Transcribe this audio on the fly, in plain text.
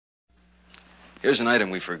Here's an item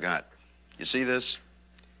we forgot. You see this?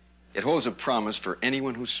 It holds a promise for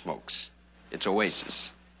anyone who smokes. It's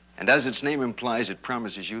Oasis. And as its name implies, it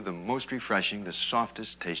promises you the most refreshing, the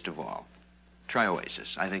softest taste of all. Try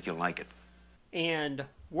Oasis. I think you'll like it. And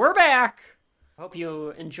we're back! Hope you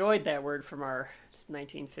enjoyed that word from our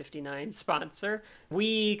 1959 sponsor.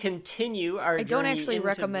 We continue our I don't actually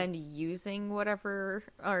recommend using whatever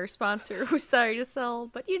our sponsor was sorry to sell,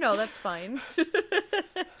 but that's fine.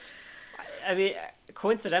 I mean,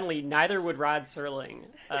 coincidentally, neither would Rod Serling.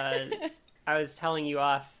 I was telling you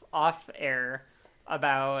off air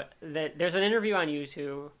about that. There's an interview on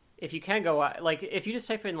YouTube. If you can go, if you just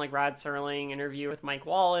type in Rod Serling interview with Mike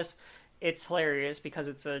Wallace, it's hilarious because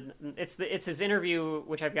it's his interview,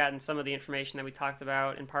 which I've gotten some of the information that we talked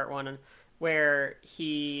about in part one, where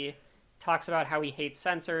he talks about how he hates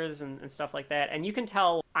censors and stuff like that. And you can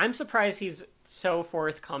tell, I'm surprised he's so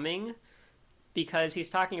forthcoming because he's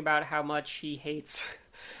talking about how much he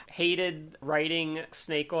hated writing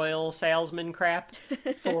snake oil salesman crap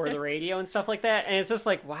for the radio and stuff like that. And it's just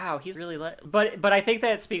wow, he's really but I think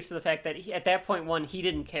that speaks to the fact that at that point, one, he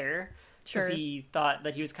didn't care because he thought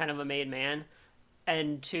that he was kind of a made man,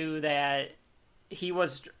 and two, that he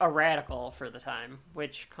was a radical for the time,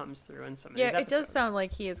 which comes through in some of these episodes. Yeah, it does sound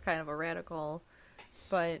like he is kind of a radical,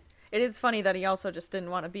 but it is funny that he also just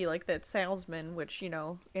didn't want to be like that salesman, which,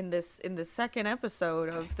 in this second episode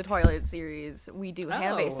of the Twilight series, we do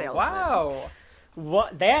have a salesman. Wow.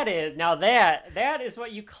 What that is, now that is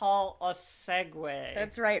what you call a segue.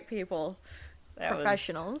 That's right, people.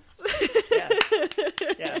 Professionals.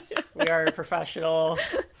 Yes. We are a professional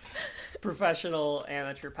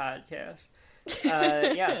amateur podcast.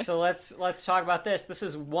 So let's talk about this. This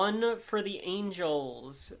is One for the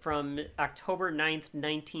Angels from October 9th,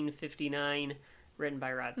 1959, written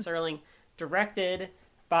by Rod Serling, directed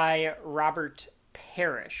by Robert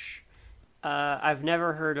Parrish. I've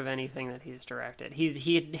never heard of anything that he's directed.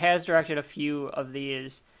 He has directed a few of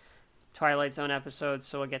these Twilight Zone episodes,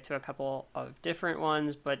 so we'll get to a couple of different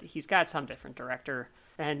ones, but he's got some different director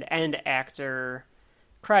and actor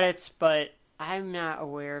credits, but I'm not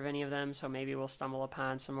aware of any of them, so maybe we'll stumble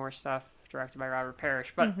upon some more stuff directed by Robert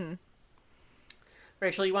Parrish. But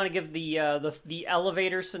Rachel, you want to give the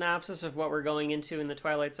elevator synopsis of what we're going into in the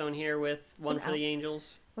Twilight Zone here with One for the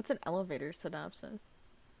Angels? What's an elevator synopsis?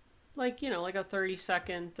 Like a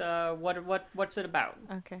 30-second, what's it about?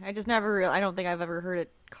 Okay, I don't think I've ever heard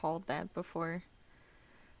it called that before.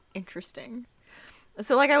 Interesting.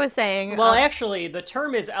 So like I was saying... Well, actually, the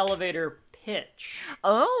term is elevator pitch.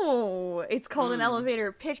 Oh, it's called an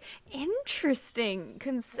elevator pitch. Interesting,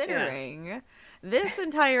 considering this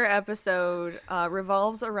entire episode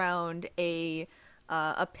revolves around a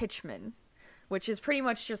pitchman, which is pretty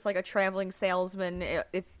much just like a traveling salesman.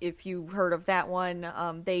 If you heard of that one,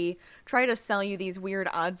 they try to sell you these weird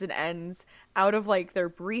odds and ends out of their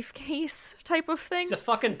briefcase type of thing. It's a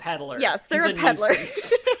fucking peddler. Yes, they're a peddler.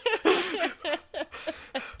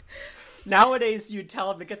 Nowadays, you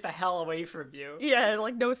tell him to get the hell away from you. Yeah,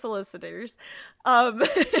 no solicitors. But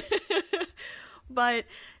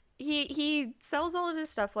he sells all of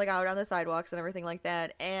his stuff out on the sidewalks and everything like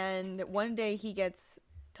that. And one day he gets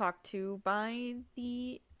talked to by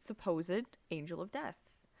the supposed Angel of Death.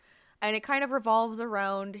 And it kind of revolves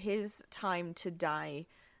around his time to die,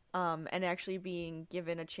 and actually being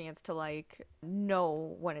given a chance to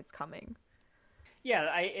know when it's coming.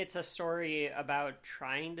 Yeah, it's a story about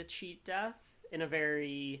trying to cheat death in a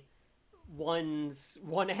very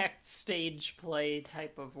one-act stage play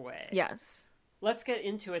type of way. Yes. Let's get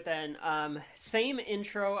into it then. Same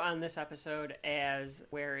intro on this episode as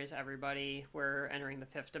Where Is Everybody? We're entering the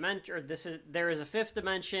fifth dimension, or there is a fifth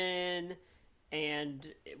dimension, and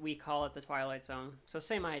we call it the Twilight Zone. So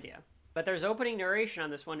same idea. But there's opening narration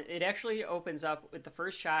on this one. It actually opens up with the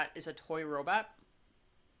first shot is a toy robot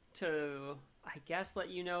to, I guess, let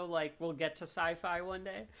you know, we'll get to sci-fi one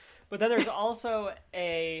day. But then there's also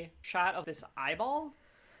a shot of this eyeball,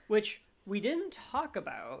 which we didn't talk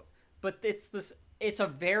about, but it's a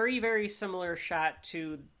very, very similar shot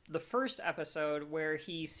to the first episode where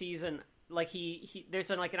he sees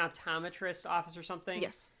there's an optometrist office or something.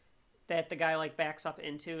 Yes. That the guy backs up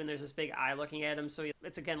into, and there's this big eye looking at him. So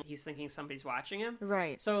he's thinking somebody's watching him.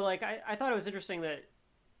 Right. So I thought it was interesting that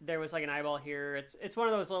there was an eyeball here. It's one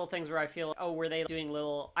of those little things where I feel, were they doing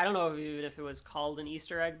little, I don't know even if it was called an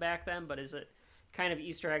Easter egg back then, but is it kind of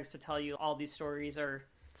Easter eggs to tell you all these stories are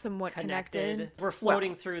somewhat connected? We're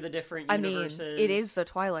floating through the different universes. I mean, it is the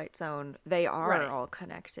Twilight Zone. They are all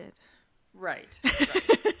connected. Right.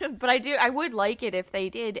 But I would like it if they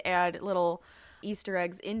did add little Easter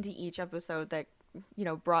eggs into each episode that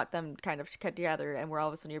brought them kind of together, and where all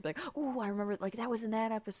of a sudden you're like, oh, I remember, like, that was in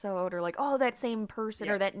that episode, or like, oh, that same person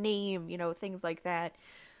or that name, things like that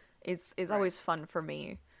is always fun for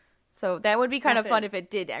me. So that would be kind of fun if it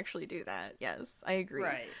did actually do that. Yes, I agree.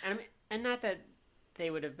 Right. And not that they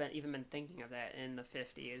would have even been thinking of that in the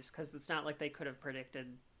 50s, because it's not like they could have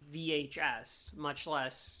predicted VHS, much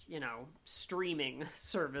less, streaming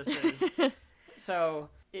services. So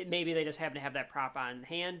maybe they just happen to have that prop on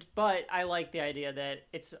hand. But I like the idea that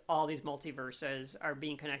it's all these multiverses are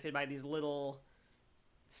being connected by these little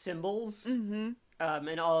symbols. Mm-hmm.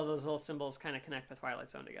 And all of those little symbols kind of connect the Twilight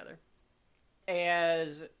Zone together.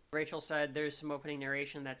 As Rachel said, there's some opening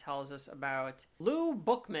narration that tells us about Lou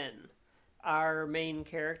Bookman, our main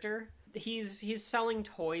character. He's selling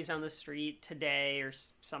toys on the street today or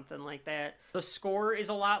something like that. The score is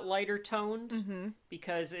a lot lighter toned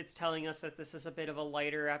because it's telling us that this is a bit of a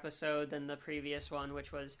lighter episode than the previous one,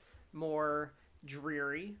 which was more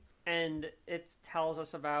dreary. And it tells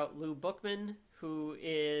us about Lou Bookman, who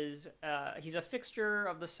is he's a fixture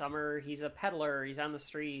of the summer. He's a peddler. He's on the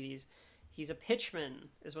street. He's a pitchman,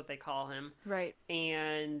 is what they call him. Right.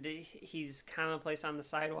 And he's commonplace on the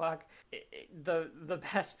sidewalk. The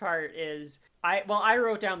best part is, I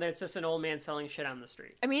wrote down that it's just an old man selling shit on the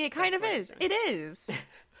street. I mean, it kind of is. It is.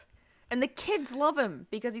 And the kids love him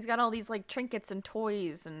because he's got all these, like, trinkets and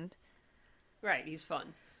toys and... Right, he's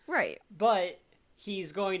fun. Right. But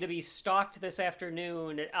he's going to be stalked this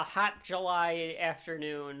afternoon, a hot July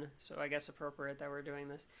afternoon. So I guess appropriate that we're doing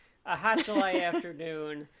this. A hot July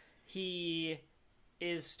afternoon... He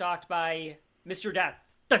is stalked by Mr. Death.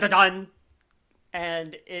 Dun-dun-dun!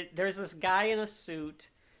 And there's this guy in a suit.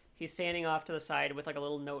 He's standing off to the side with like a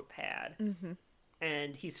little notepad. Mm-hmm.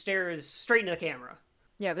 And he stares straight into the camera.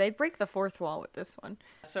 Yeah, they break the fourth wall with this one.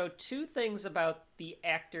 So 2 things about the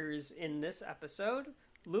actors in this episode.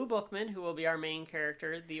 Lou Bookman, who will be our main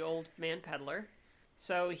character, the old man peddler.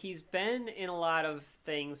 So he's been in a lot of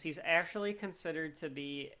things. He's actually considered to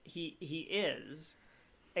be... He is...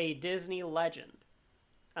 a Disney legend.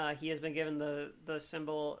 He has been given the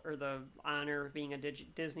symbol or the honor of being a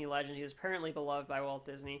Disney legend. He was apparently beloved by Walt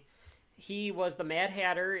Disney. He was the Mad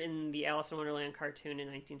Hatter in the Alice in Wonderland cartoon in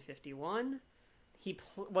 1951. He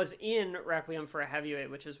was in Requiem for a Heavyweight,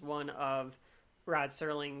 which is one of Rod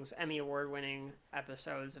Serling's Emmy Award-winning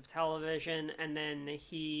episodes of television. And then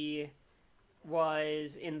he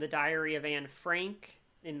was in The Diary of Anne Frank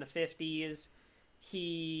in the 50s.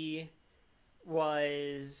 He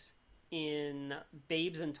was in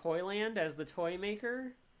Babes in Toyland as the toy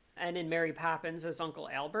maker, and in Mary Poppins as Uncle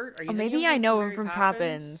Albert. Are you maybe I know him from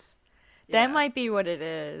Poppins. Yeah. That might be what it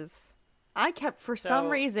is. I kept, for some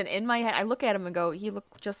reason, in my head, I look at him and go, he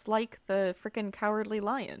looked just like the freaking Cowardly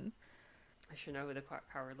Lion. I should know who the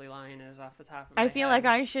Cowardly Lion is off the top of my head. I feel like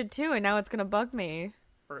I should too, and now it's gonna bug me.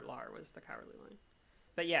 Bert Lahr was the Cowardly Lion.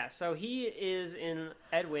 But yeah, so he is in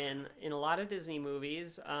Edwin in a lot of Disney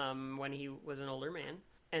movies when he was an older man.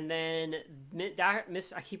 And then I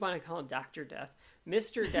keep wanting to call him Dr. Death.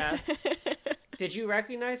 Mr. Death. Did you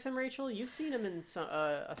recognize him, Rachel? You've seen him in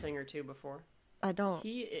a thing or two before. I don't.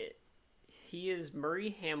 He is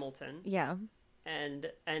Murray Hamilton. Yeah. And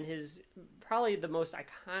his probably the most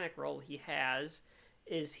iconic role he has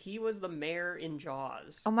is he was the mayor in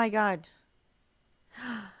Jaws. Oh my god.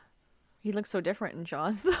 He looks so different in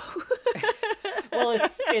Jaws, though. Well,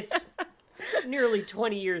 it's nearly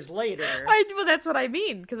 20 years later. Well, that's what I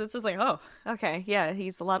mean, because it's just like, oh, okay, yeah,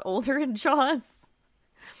 he's a lot older in Jaws.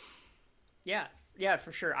 Yeah,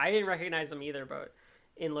 for sure. I didn't recognize him either, but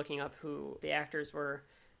in looking up who the actors were,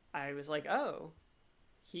 I was like, oh,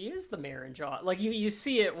 he is the mayor in Jaws. Like, you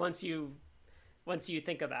see it once you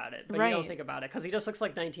think about it, but you don't think about it, because he just looks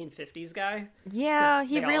like 1950s guy. Yeah,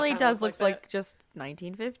 he really does look like just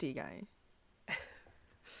 1950 guy.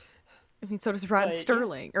 I mean, so does Rod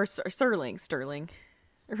Sterling. Or Sterling. Rod Sterling.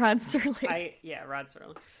 Rod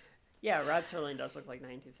Sterling. Yeah, Rod Serling does look like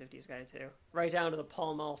 1950s guy, too. Right down to the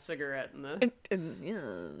Pall Mall cigarette and the...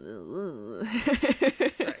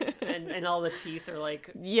 right. And all the teeth are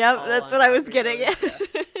like... Yep, that's what I was getting at.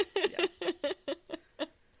 Yeah.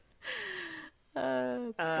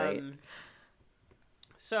 That's great.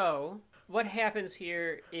 So, what happens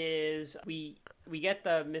here is we get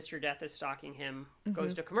the Mr. Death is stalking him,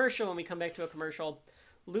 goes to a commercial, and we come back to a commercial.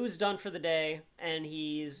 Lou's done for the day, and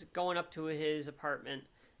he's going up to his apartment,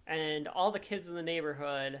 and all the kids in the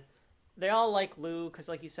neighborhood, they all like Lou, because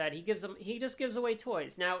like you said, he just gives away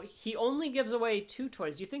toys. Now, he only gives away 2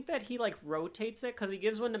 toys. Do you think that he, like, rotates it? Because he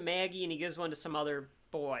gives one to Maggie, and he gives one to some other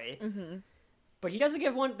boy. Mm-hmm. But he doesn't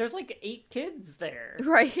give one... There's, like, 8 kids there.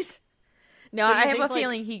 Right. No, so I have a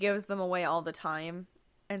feeling he gives them away all the time.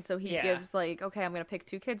 And so he gives like, okay, I'm gonna pick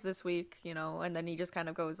 2 kids this week, you know, and then he just kind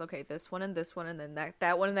of goes, okay, this one, and then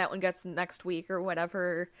that one and that one gets next week or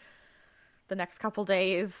whatever, the next couple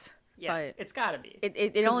days. Yeah, but it's gotta be.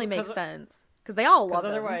 It only makes sense because they all love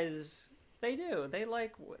him. Otherwise, they do. They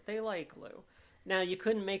like Lou. Now you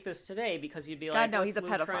couldn't make this today because you'd be God, like, no, he's a Lou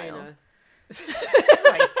pedophile.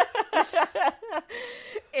 Right.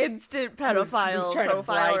 Instant pedophile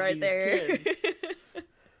profile right there.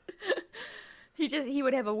 He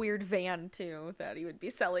would have a weird van too that he would be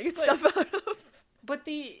selling stuff out of. But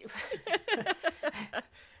hey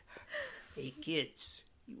kids,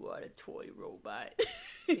 you want a toy robot?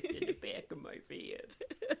 It's in the back of my van.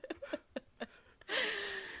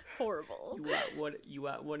 Horrible. You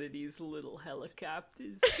want one of these little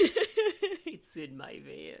helicopters? It's in my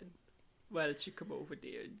van. Why don't you come over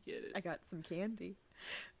there and get it? I got some candy.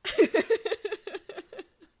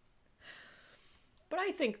 But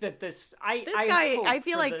I think that I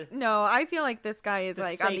feel like this guy is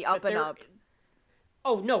like on the up and up.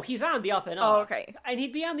 Oh no, he's on the up and up. Oh, okay. And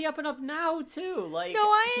he'd be on the up and up now too. Like, no,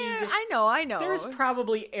 I know. There's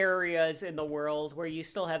probably areas in the world where you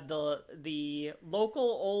still have the local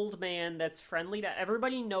old man that's friendly to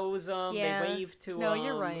everybody, knows him. Yeah. They wave to him. No,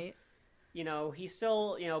 you're right. You know, he's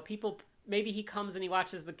still, you know, people. Maybe he comes and he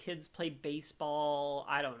watches the kids play baseball.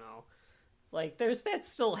 I don't know. Like, that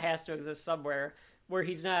still has to exist somewhere where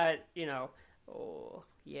he's not, you know, oh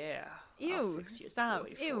yeah. Ew! Stop!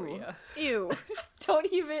 Ew! Ew! Don't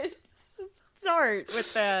even start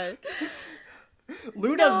with that.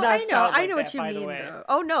 Lou does not sound like I know that, what you by mean, the way. though.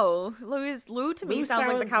 Oh no, Lou to me sounds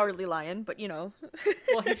like the Cowardly Lion, but you know.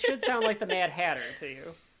 Well, he should sound like the Mad Hatter to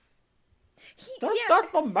you.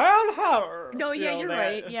 That's the Mad Hatter. No, yeah, you're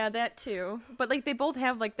right. Yeah, that too. But like they both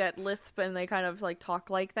have like that lisp and they kind of like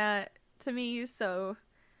talk like that to me, so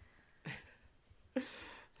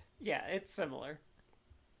yeah, it's similar.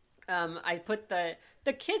 I put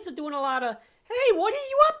the kids are doing a lot of, hey, what are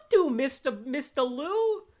you up to, Mr.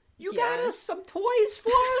 Lou? You got us some toys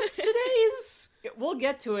for us today? We'll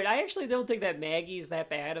get to it. I actually don't think that Maggie's that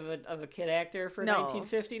bad of a kid actor for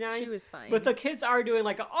 1959. She was fine. But the kids are doing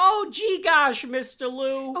like, oh, gee gosh, Mr.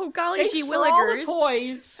 Lou. Oh, golly gee willikers. All the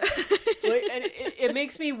toys. And it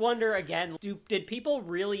makes me wonder again, did people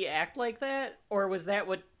really act like that? Or was that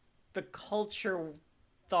what the culture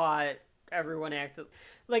thought everyone acted?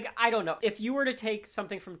 Like, I don't know. If you were to take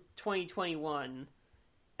something from 2021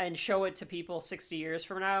 and show it to people 60 years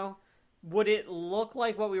from now, would it look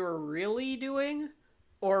like what we were really doing?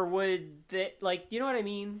 Or would they, like, you know what I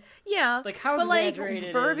mean? Yeah. Like, how exaggerated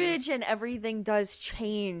like, verbiage and everything does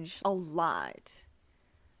change a lot.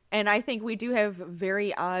 And I think we do have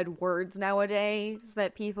very odd words nowadays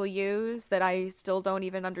that people use that I still don't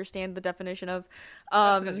even understand the definition of.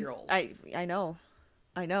 That's because you're old. I know.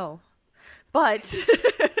 But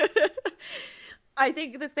I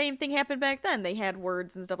think the same thing happened back then. They had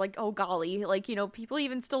words and stuff like, oh, golly. Like, you know, people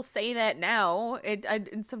even still say that now.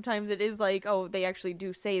 And sometimes it is like, oh, they actually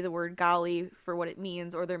do say the word golly for what it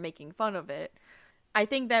means, or they're making fun of it. I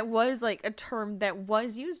think that was, like, a term that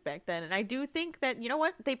was used back then. And I do think that, you know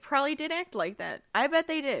what? They probably did act like that. I bet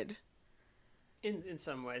they did. In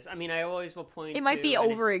some ways. I mean, I always will point to... It might be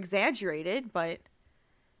over-exaggerated, but...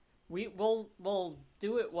 We'll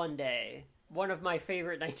do it one day. One of my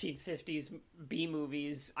favorite 1950s B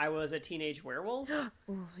movies, I Was a Teenage Werewolf.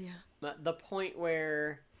 Oh, yeah. The point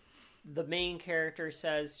where the main character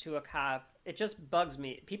says to a cop, it just bugs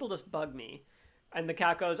me. People just bug me. And the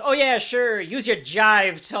cop goes, oh yeah, sure, use your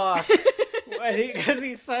jive talk. Because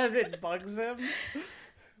he says it bugs him.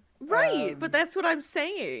 Right, but that's what I'm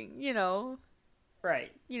saying, you know.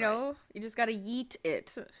 Right. You know, you just gotta yeet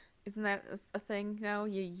it. Isn't that a thing now?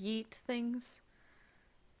 You yeet things?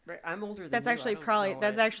 Right, I'm older than that's you.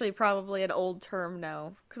 Actually probably an old term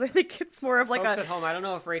now, because I think it's more of like folks at home. I don't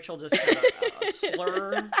know if Rachel just said a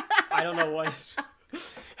slur. I don't know what.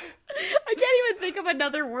 I can't even think of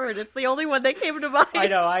another word. It's the only one that came to mind. I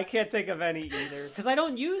know. I can't think of any either because I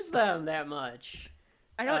don't use them that much.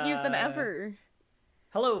 I don't use them ever.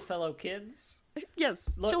 Hello, fellow kids.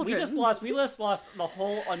 Yes, look, children. We just lost the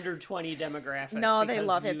whole under 20 demographic. No, they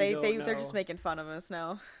love it. They're just making fun of us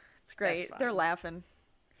now. It's great. They're laughing.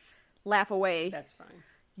 Laugh away. That's fine.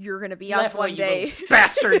 You're gonna be us one day, you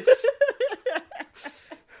bastards.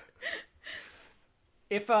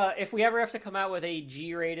 If we ever have to come out with a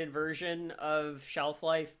G-rated version of Shelf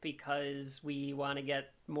Life because we want to get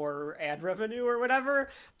more ad revenue or whatever,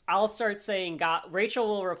 I'll start saying Rachel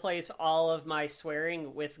will replace all of my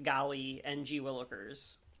swearing with golly and G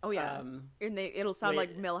Willikers. Oh yeah, and it'll sound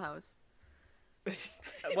like Millhouse.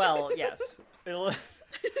 Well, yes, it'll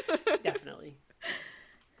definitely.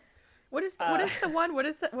 What is the one? What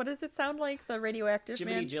does it sound like? The radioactive man?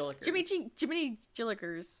 Jiminy Jillikers.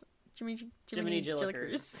 Jiminy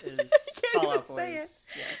Jillikers is Fall Out Boy's.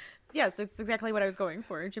 Yeah. Yes, it's exactly what I was going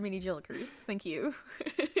for. Jiminy Jillikers. Thank you.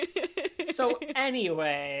 So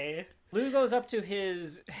anyway, Lou goes up to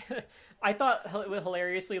his... I thought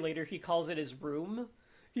hilariously later he calls it his room.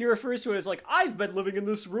 He refers to it as like, I've been living in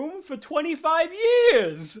this room for 25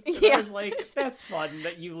 years! And I was like, that's fun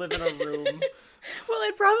that you live in a room. Well,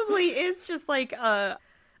 it probably is just like a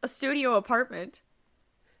studio apartment.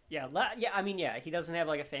 Yeah, he doesn't have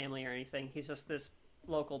like a family or anything. He's just this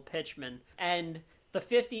local pitchman. And the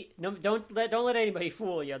 50... No, don't let anybody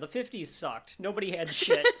fool you. The 50s sucked. Nobody had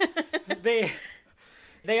shit.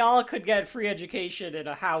 They all could get free education in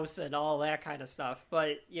a house and all that kind of stuff.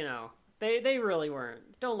 But, you know... They really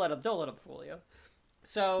weren't. Don't let them fool you.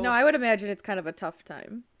 So no, I would imagine it's kind of a tough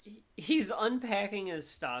time. He's unpacking his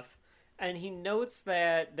stuff, and he notes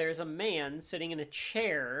that there's a man sitting in a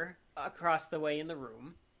chair across the way in the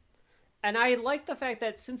room. And I like the fact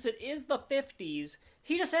that since it is the 50s,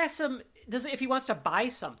 he just asks him if he wants to buy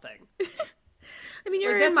something. I mean,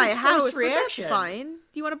 you're in my house, but that's fine.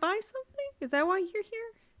 Do you want to buy something? Is that why you're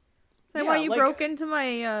here? Is that why you broke into my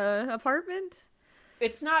apartment?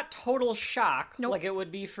 It's not total shock like it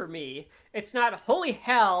would be for me. It's not, holy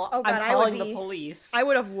hell, I'm calling the police. I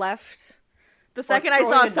would have left. The second I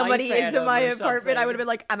saw somebody into my apartment, I would have been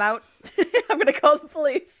like, I'm out. I'm going to call the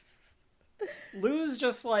police. Lou's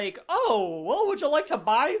just like, oh, well, would you like to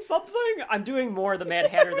buy something? I'm doing more the Mad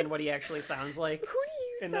Hatter than what he actually sounds like. Who do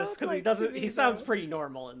you in this? Because he sounds pretty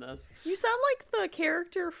normal in this. You sound like the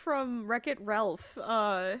character from Wreck-It Ralph.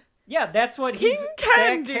 Yeah, that's what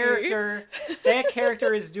that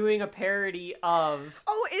character is doing a parody of.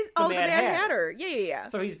 The Mad Hatter. Yeah.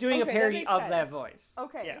 So he's doing a parody of that voice.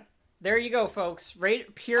 Okay. Yeah. There you go, folks.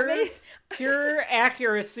 Pure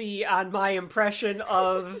accuracy on my impression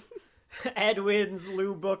of Edwin's,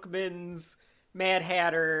 Lou Bookman's Mad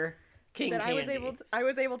Hatter, King Candy. I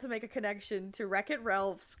was able to make a connection to Wreck-It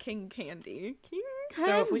Ralph's King Candy.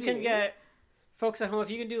 So if we can get folks at home, if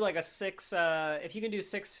you can do like a 6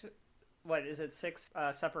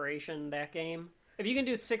 separation, that game. If you can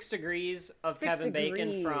do 6 degrees of Kevin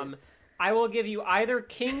Bacon from, I will give you either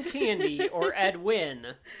King Candy or Ed Wynn.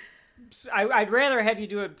 I'd rather have you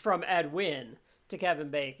do it from Ed Wynn to Kevin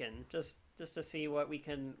Bacon, just to see what we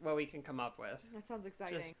can come up with. That sounds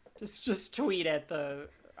exciting. Just tweet at the.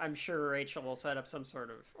 I'm sure Rachel will set up some sort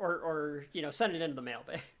of, or send it into the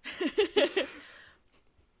mailbag.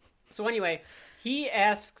 So anyway, he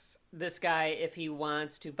asks this guy if he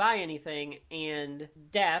wants to buy anything, and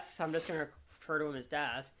Death, I'm just going to refer to him as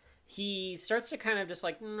Death, he starts to kind of just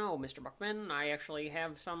like, no, Mr. Buckman, I actually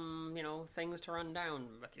have some, things to run down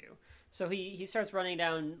with you. So he starts running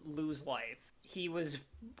down Lou's life.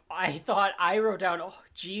 I wrote down, oh,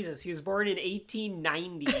 Jesus, he was born in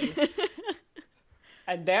 1890.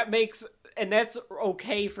 And that's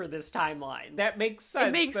okay for this timeline. That makes sense.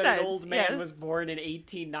 It makes that sense. An old man was born in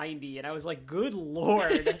 1890, and I was like, "Good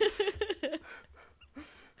Lord!"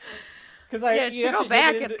 Because you have to go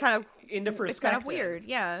back. It's kind of into perspective. It's kind of weird,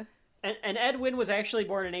 yeah. And Edwin was actually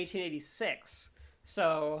born in 1886,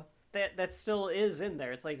 so that still is in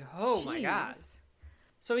there. It's like, oh my God.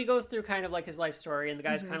 So he goes through kind of like his life story, and the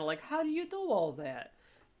guy's kind of like, "How do you do all that?"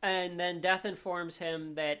 And then Death informs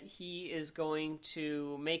him that he is going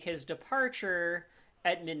to make his departure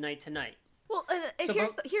at midnight tonight. Well,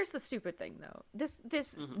 here's the stupid thing though. This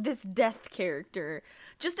Death character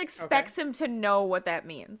just expects him to know what that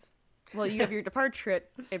means. Well, you have your departure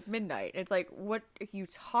at midnight. It's like, what are you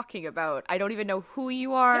talking about? I don't even know who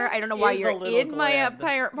you are. I don't know why you're in my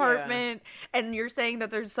apartment, and you're saying that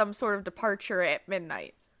there's some sort of departure at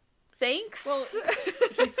midnight. Thanks. Well,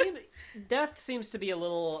 Death seems to be a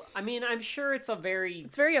little. I mean, I'm sure it's very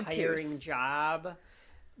tiring obtuse job,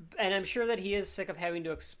 and I'm sure that he is sick of having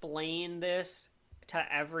to explain this to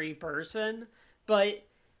every person. But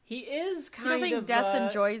he is kind of. You don't think Death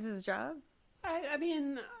enjoys his job? I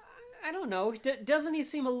mean, I don't know. Doesn't he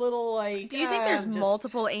seem a little like? Do you think there's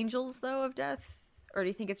multiple angels though of Death, or do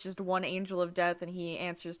you think it's just one angel of Death and he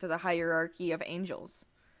answers to the hierarchy of angels?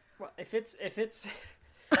 Well, if it's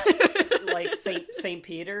like Saint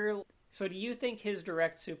Peter. So do you think his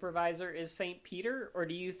direct supervisor is Saint Peter, or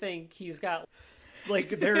do you think he's got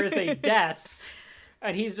like there is a Death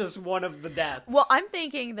and he's just one of the deaths? Well, I'm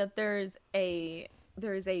thinking that there's a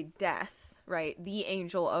Death, right? The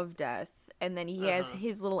angel of Death, and then he has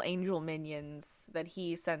his little angel minions that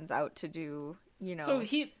he sends out to do,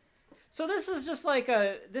 So this is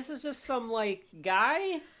just some like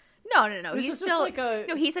guy? No. He's still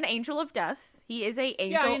he's an angel of Death. He is a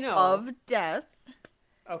angel of Death.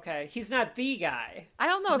 Okay, he's not the guy. I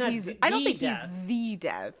don't know if he's. I don't think Death. he's the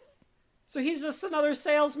Death. So he's just another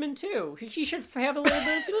salesman too. He should have a little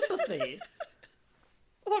bit of sympathy.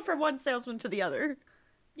 One from one salesman to the other.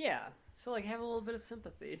 Yeah, so like have a little bit of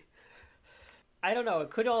sympathy. I don't know. It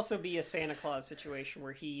could also be a Santa Claus situation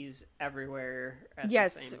where he's everywhere at the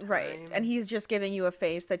same time. Right. And he's just giving you a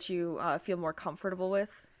face that you feel more comfortable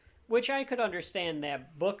with. Which I could understand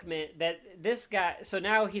that Bookman, that this guy, so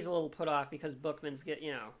now he's a little put off because Bookman's giving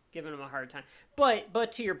him a hard time.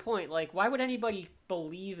 But to your point, like, why would anybody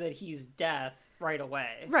believe that he's Death right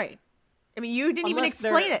away? Right. I mean, you didn't even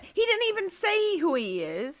explain it. He didn't even say who he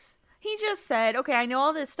is. He just said, okay, I know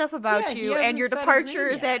all this stuff about you, and your departure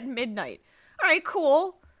is at midnight. All right,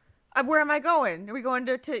 cool. Where am I going? Are we going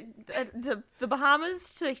to the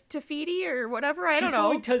Bahamas, to Fiji, or whatever? I don't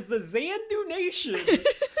know. He's going to the Zandu Nation.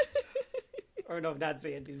 Or no, not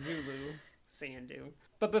Zandu, Zulu. Zandu.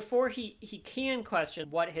 But before he can question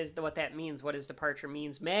what that means, what his departure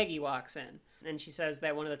means, Maggie walks in. And she says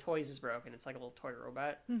that one of the toys is broken. It's like a little toy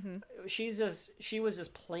robot. Mm-hmm. She was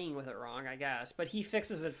just playing with it wrong, I guess. But he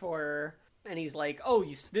fixes it for her. And he's like, oh,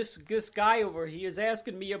 this guy over here is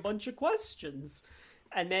asking me a bunch of questions.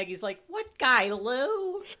 And Maggie's like, what guy,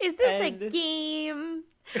 Lou? Is this a game?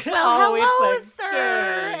 Well, hello,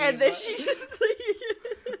 sir. Game. And then she just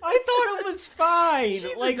I thought it was fine.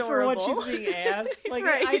 She's like, adorable. for what she's being asked. Like,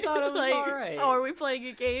 right. I thought it was like, all right. Oh, are we playing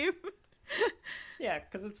a game? Yeah,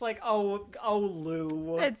 because it's like, oh,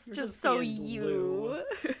 Lou. It's just so you. Lou.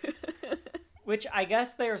 Which I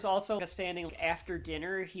guess there's also a standing after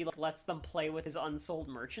dinner, he lets them play with his unsold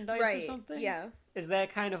merchandise or something. Yeah. Is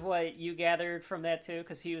that kind of what you gathered from that too?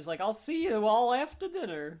 Because he was like, I'll see you all after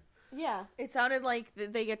dinner. Yeah. It sounded like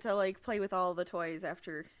they get to like play with all the toys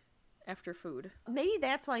after food. Maybe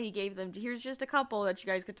that's why he gave them, here's just a couple that you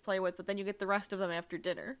guys get to play with, but then you get the rest of them after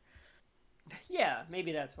dinner. Yeah,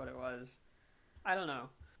 maybe that's what it was. I don't know.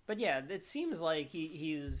 But yeah, it seems like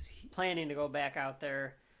he's planning to go back out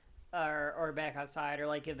there. Or back outside, or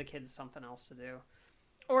like give the kids something else to do,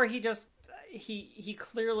 or he just he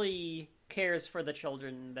clearly cares for the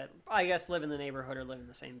children that I guess live in the neighborhood or live in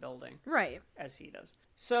the same building, right? As he does.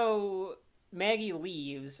 So Maggie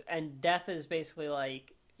leaves, and Death is basically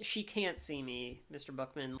like, she can't see me, Mr.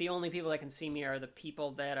 Bookman. The only people that can see me are the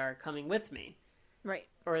people that are coming with me, right?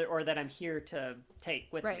 Or that I'm here to take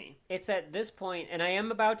with me. It's at this point, and I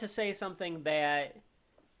am about to say something that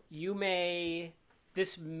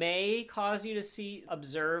this may cause you to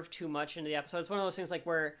observe too much into the episode. It's one of those things like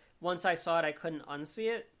where once I saw it, I couldn't unsee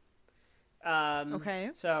it. Okay.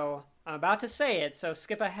 So I'm about to say it, so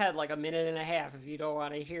skip ahead like a minute and a half if you don't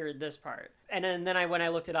want to hear this part. And then when I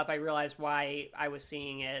looked it up, I realized why I was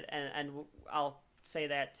seeing it, and I'll say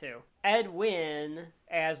that too. Ed Wynn,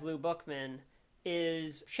 as Lou Bookman,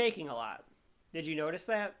 is shaking a lot. Did you notice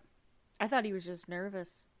that? I thought he was just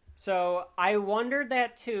nervous. So I wondered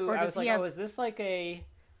that too. Or I was like, is this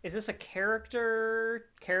a character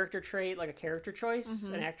trait, like a character choice,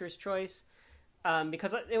 an actor's choice?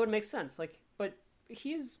 Because it would make sense. Like, but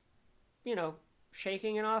he's,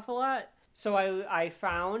 shaking an awful lot. So I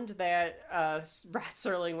found that Rod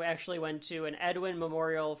Serling actually went to an Edwin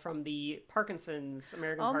Memorial from the American Parkinson's.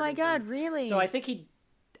 Oh my God, really? So I think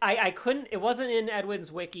I couldn't, it wasn't in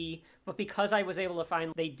Edwin's wiki, but because I was able to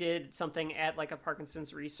find, they did something at like a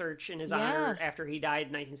Parkinson's research in his honor after he died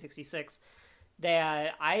in 1966,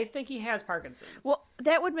 that I think he has Parkinson's. Well,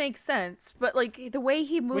 that would make sense, but like the way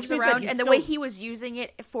he moves around and the way he was using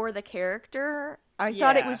it for the character, I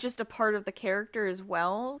thought it was just a part of the character as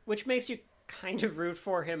well. Which makes you kind of root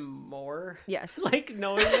for him more. Yes. Like,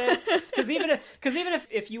 knowing that. Because even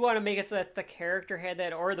if you want to make it so that the character had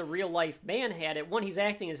that, or the real life man had it, one, he's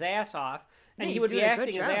acting his ass off, and he would be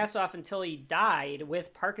acting his ass off until he died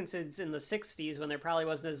with Parkinson's in the 60s, when there probably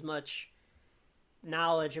wasn't as much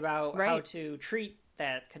knowledge about how to treat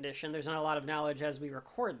that condition. There's not a lot of knowledge as we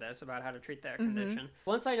record this about how to treat that condition.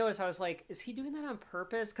 Once I noticed, I was like, is he doing that on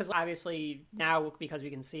purpose? Because obviously now, because we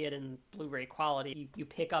can see it in Blu-ray quality, you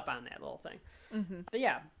pick up on that little thing. But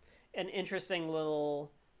yeah, an interesting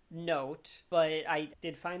little note, but I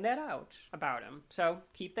did find that out about him. So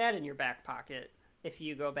keep that in your back pocket if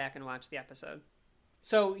you go back and watch the episode.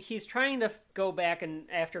 So he's trying to go back and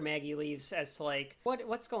after Maggie leaves as to like,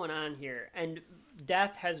 what's going on here? And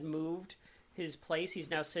Death has moved his place. He's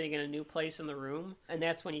now sitting in a new place in the room. And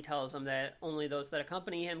that's when he tells him that only those that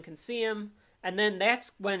accompany him can see him. And then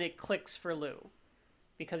that's when it clicks for Lou.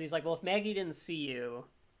 Because he's like, well, if Maggie didn't see you,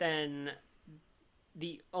 then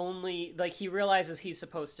he realizes he's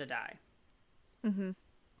supposed to die. And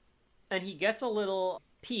he gets a little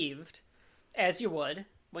peeved, as you would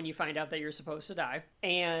when you find out that you're supposed to die.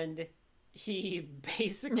 And he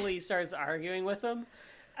basically starts arguing with him.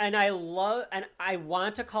 And I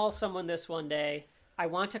want to call someone this one day. I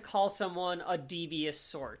want to call someone a devious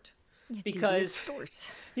sort. Because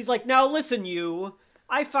he's like, now listen, you.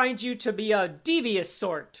 I find you to be a devious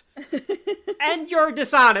sort. And you're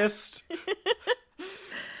dishonest.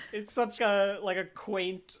 It's such a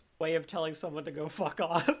quaint way of telling someone to go fuck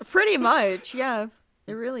off. Pretty much, yeah.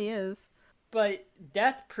 It really is. But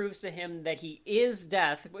Death proves to him that he is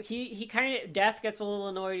Death. Death gets a little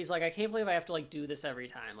annoyed. He's like, I can't believe I have to do this every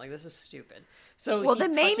time. This is stupid. So well,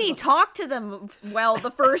 then maybe talk to them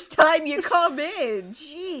the first time you come in.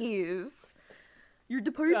 Jeez. Your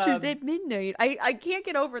departure's at midnight. I can't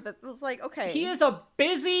get over that. It's like, okay. He is a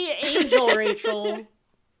busy angel, Rachel.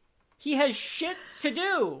 He has shit to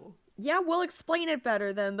do. Yeah, we'll explain it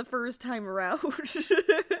better than the first time around.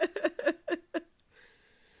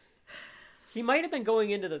 He might have been going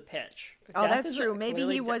into the pitch. Oh, that's true. Maybe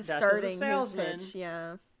he was starting his pitch.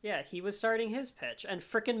 Yeah. Yeah, he was starting his pitch, and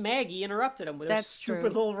frickin' Maggie interrupted him with her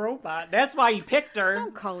stupid little robot. That's why he picked her.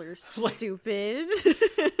 Don't call her stupid.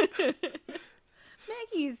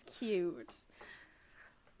 Maggie's cute.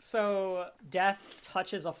 So, Death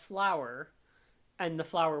touches a flower, and the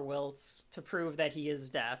flower wilts to prove that he is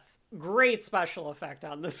Death. Great special effect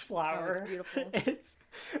on this flower. Oh, it's beautiful.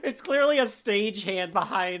 It's clearly a stagehand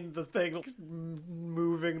behind the thing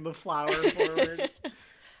moving the flower forward.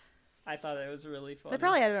 I thought it was really funny. They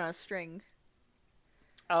probably had it on a string.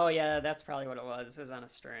 Oh yeah, that's probably what it was. It was on a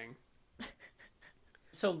string.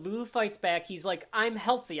 So Lou fights back. He's like, I'm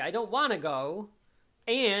healthy. I don't want to go.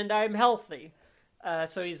 And I'm healthy.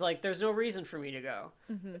 So he's like, there's no reason for me to go.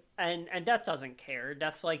 Mm-hmm. And Death doesn't care.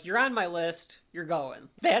 Death's like, you're on my list. You're going.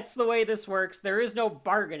 That's the way this works. There is no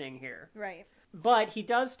bargaining here. Right. But he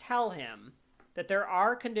does tell him that there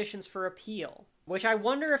are conditions for appeal, which I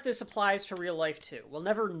wonder if this applies to real life too. We'll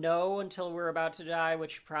never know until we're about to die,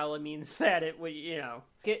 which probably means that it would,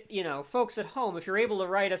 folks at home, if you're able to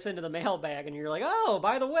write us into the mailbag and you're like, oh,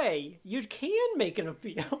 by the way, you can make an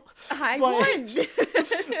appeal. I won.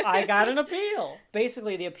 I got an appeal.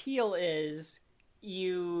 Basically, the appeal is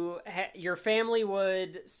your family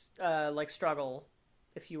would struggle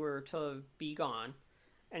if you were to be gone.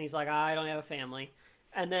 And he's like, I don't have a family.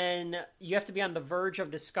 And then you have to be on the verge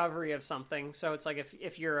of discovery of something. So it's like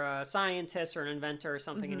if you're a scientist or an inventor or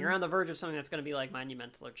something, mm-hmm. and you're on the verge of something that's going to be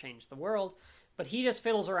monumental or change the world. But he just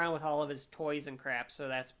fiddles around with all of his toys and crap, so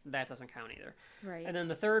that doesn't count either. Right. And then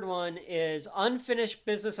the third one is unfinished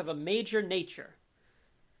business of a major nature.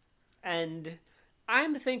 And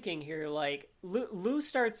I'm thinking here, Lou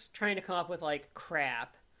starts trying to come up with,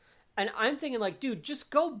 crap. And I'm thinking, dude, just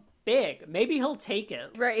go big. Maybe he'll take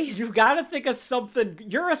it. Right. You've got to think of something.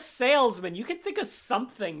 You're a salesman. You can think of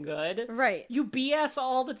something good. Right. You BS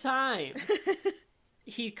all the time.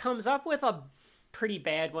 He comes up with a pretty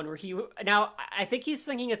bad one where now I think he's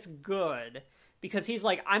thinking it's good because he's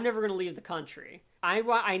like, I'm never going to leave the country.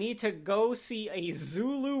 I need to go see a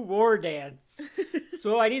Zulu war dance.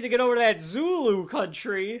 So I need to get over to that Zulu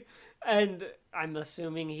country. And I'm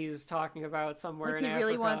assuming he's talking about somewhere in Africa. He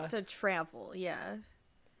really wants to travel, yeah.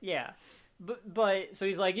 Yeah. But so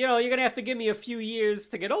he's like, you're going to have to give me a few years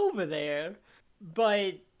to get over there.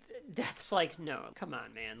 But that's no, come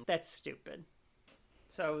on, man. That's stupid.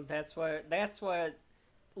 So that's what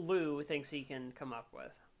Lou thinks he can come up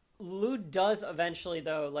with. Lou does eventually,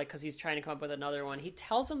 though, because he's trying to come up with another one, he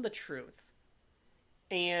tells him the truth.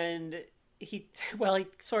 And he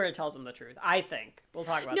sort of tells him the truth, I think. We'll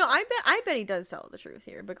talk about No, this. I bet he does tell the truth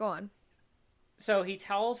here, but go on. So he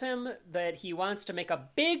tells him that he wants to make a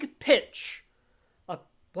big pitch. A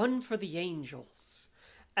one for the angels.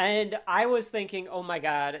 And I was thinking, oh my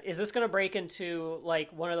god, is this going to break into,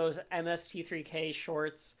 one of those MST3K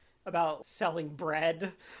shorts about selling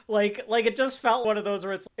bread? It just felt one of those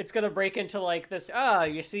where it's going to break into, this,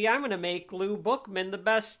 you see, I'm going to make Lou Bookman the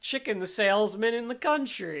best chicken salesman in the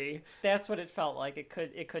country. That's what it felt like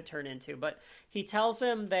it could turn into. But he tells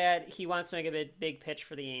him that he wants to make a big pitch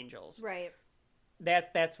for the angels. Right.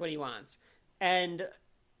 That's what he wants. And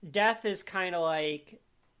Death is kind of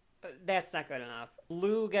that's not good enough.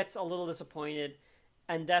 Lou gets a little disappointed,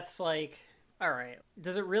 and Death's like, all right,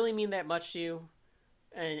 does it really mean that much to you?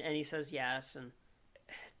 And he says yes, and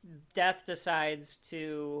Death decides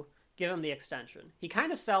to give him the extension. He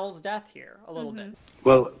kind of sells Death here a little bit.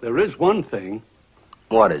 Well, there is one thing.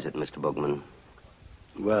 What is it, Mr. Bookman?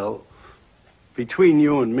 Well, between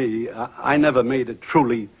you and me, I never made a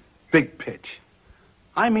truly big pitch.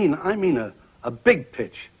 I mean a big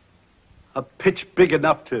pitch. A pitch big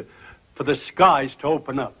enough for the skies to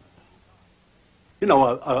open up. You know,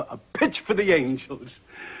 a pitch for the angels.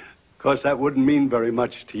 Of course, that wouldn't mean very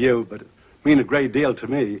much to you, but mean a great deal to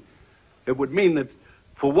me. It would mean that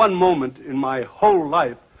for one moment in my whole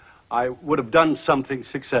life, I would have done something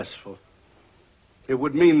successful. It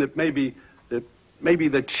would mean that maybe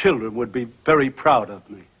the children would be very proud of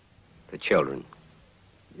me. The children?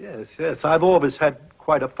 Yes. I've always had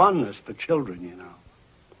quite a fondness for children, you know.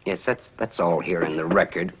 Yes, that's all here in the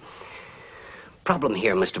record. Problem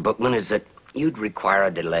here, Mr. Bookman, is that you'd require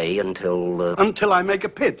a delay until... Until I make a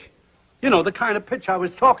pitch. You know, the kind of pitch I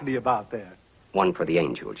was talking to you about there. One for the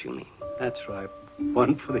angels, you mean? That's right.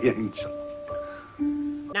 One for the angel.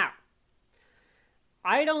 Now,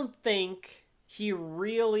 I don't think he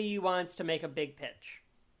really wants to make a big pitch.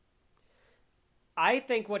 I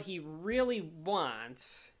think what he really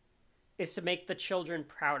wants is to make the children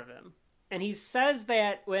proud of him. And he says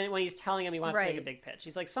that when he's telling him he wants to make a big pitch.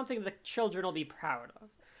 He's like, something the children will be proud of.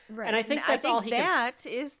 Right. And I think that's all he can... that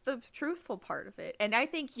is the truthful part of it. And I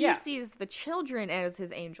think he sees the children as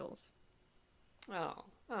his angels. Oh.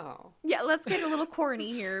 Yeah, let's get a little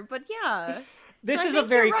corny here, but yeah. This is a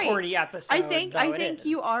very corny episode. I think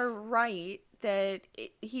you are right that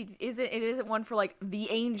it isn't one for like the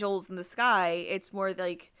angels in the sky. It's more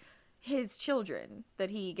like his children that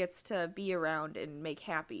he gets to be around and make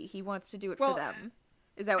happy. He wants to do it for them.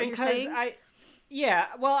 Is that what you're saying?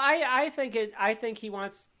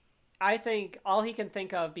 I think all he can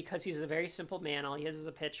think of, because he's a very simple man, all he is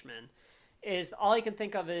a pitchman, is all he can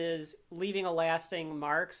think of is leaving a lasting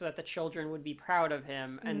mark so that the children would be proud of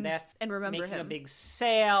him, and that's remember making him. A big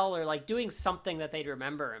sale or like doing something that they'd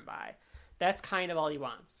remember him by. That's kind of all he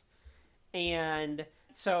wants. And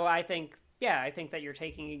so I think that you're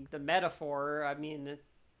taking the metaphor. I mean,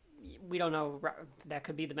 we don't know. That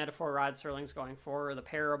could be the metaphor Rod Serling's going for, or the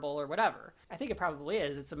parable, or whatever. I think it probably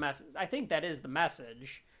is. It's a message. I think that is the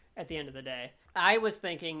message at the end of the day. I was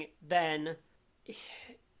thinking then,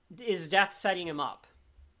 is Death setting him up?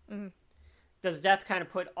 Mm-hmm. Does Death kind of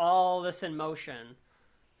put all this in motion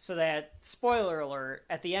so that, spoiler alert,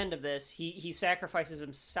 at the end of this, he sacrifices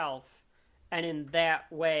himself, and in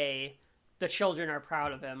that way, the children are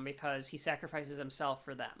proud of him because he sacrifices himself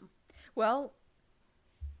for them. Well,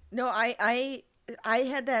 no, I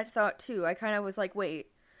had that thought too. I kind of was like, wait,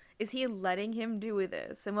 is he letting him do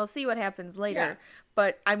this? And we'll see what happens later. Yeah.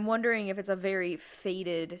 But I'm wondering if it's a very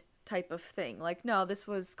fated type of thing. Like, no, this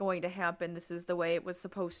was going to happen. This is the way it was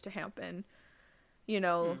supposed to happen. You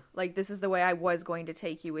know, like, this is the way I was going to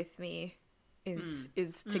take you with me.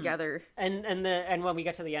 Is together. And when we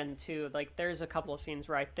get to the end too, like, there's a couple of scenes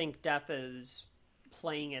where I think Death is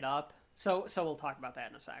playing it up. So we'll talk about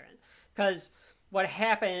that in a second. Because what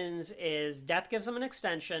happens is Death gives him an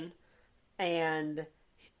extension, and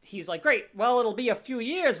he's like, great, well, it'll be a few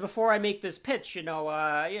years before I make this pitch,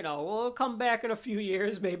 we'll come back in a few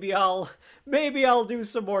years, maybe I'll do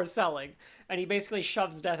some more selling. And he basically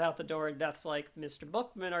shoves Death out the door, and Death's like, Mr.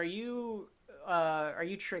 Bookman, are you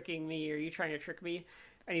tricking me? Are you trying to trick me?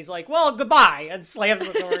 And he's like, well, goodbye, and slams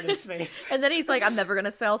the door in his face. And then he's like, I'm never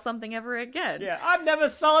gonna sell something ever again. Yeah, I'm never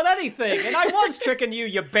selling anything, and I was tricking you,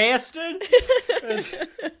 you bastard.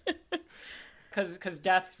 Because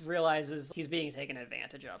Death realizes he's being taken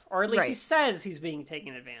advantage of. Or at least he says he's being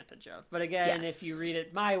taken advantage of. But again, if you read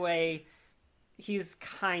it my way, he's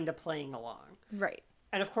kind of playing along. Right.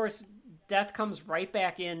 And of course, Death comes right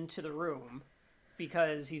back into the room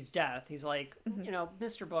because he's Death. He's like,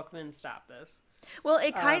 Mr. Bookman, stop this. Well,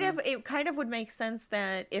 it kind of would make sense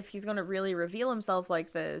that if he's going to really reveal himself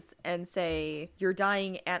like this and say, you're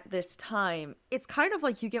dying at this time, it's kind of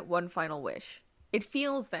like you get one final wish. It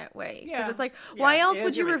feels that way. Because it's like, why else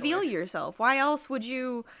would you reveal yourself? Why else would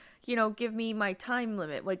you, give me my time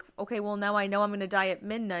limit? Like, okay, well, now I know I'm going to die at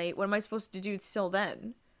midnight. What am I supposed to do till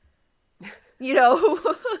then?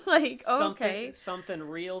 Like, okay. Something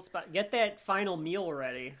real. Get that final meal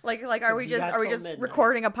ready. Like, are we just midnight.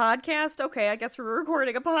 Recording a podcast? Okay, I guess we're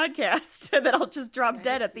recording a podcast. And then I'll just drop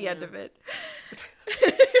dead at the end of it.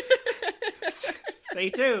 Stay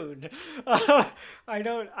tuned. I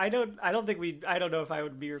don't know if I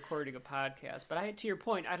would be recording a podcast, but to your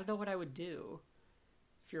point, I don't know what I would do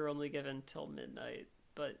if you're only given till midnight.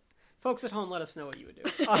 But folks at home, let us know what you would do.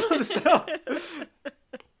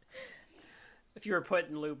 If you were put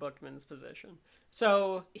in Lou Bookman's position.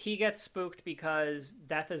 So he gets spooked because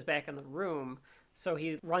Death is back in the room. So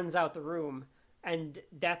he runs out the room. And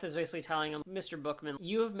Death is basically telling him, Mr. Bookman,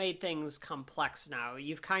 you have made things complex now.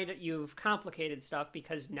 You've complicated stuff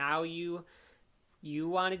because now you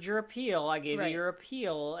wanted your appeal. I gave you your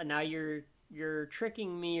appeal, and now you're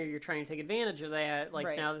tricking me, or you're trying to take advantage of that.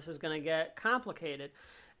 Like, now this is going to get complicated.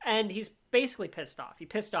 And he's basically pissed off. He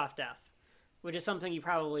pissed off Death, which is something you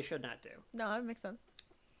probably should not do. No, that makes sense.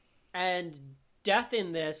 And Death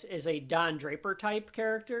in this is a Don Draper type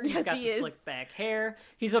character. He's Yes, got he the is. slick back hair.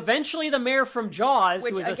 He's eventually the mayor from Jaws,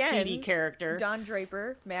 Which, who is a again, seedy character. Don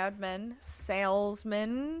Draper, Mad Men,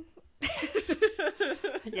 salesman.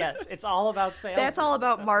 Yeah, it's all about sales. That's all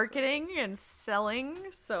about marketing and selling.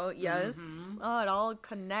 So yes, Mm-hmm. oh, it all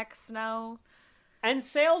connects now. And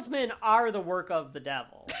salesmen are the work of the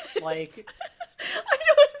devil. Like, I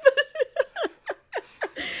don't.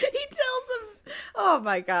 He tells him, "Oh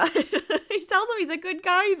my god!" He tells him he's a good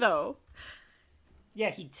guy, though. yeah,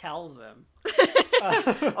 he tells him.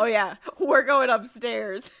 Oh yeah, we're going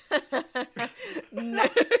upstairs. No,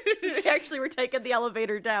 actually, we're taking the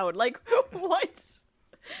elevator down. Like what?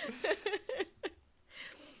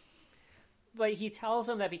 But he tells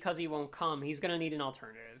him that because he won't come, he's going to need an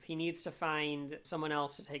alternative. He needs to find someone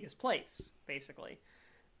else to take his place, basically.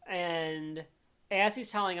 And as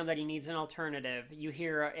he's telling him that he needs an alternative, you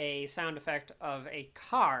hear a sound effect of a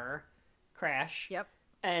car crash. Yep.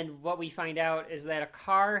 And what we find out is that a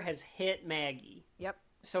car has hit Maggie. Yep.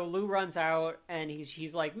 So Lou runs out and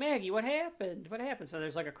he's like, Maggie, what happened? What happened? So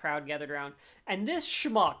there's like a crowd gathered around. And this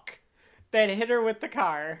schmuck that hit her with the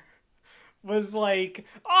car was like,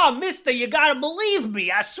 oh, mister, you gotta believe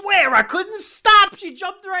me. I swear I couldn't stop. She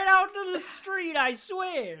jumped right out into the street. I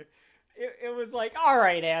swear. It was like, all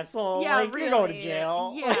right, asshole. Yeah, like, really. You're going to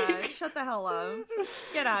jail. Yeah, shut the hell up.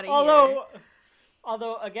 Get out of Although, here.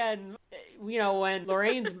 although, again, you know, when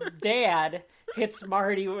Lorraine's dad hits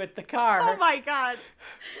Marty with the car. Oh my god.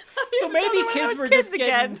 So maybe kids were just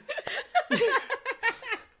getting...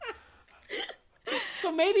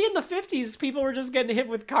 So maybe in the 50s, people were just getting hit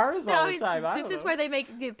with cars all the time. This is why they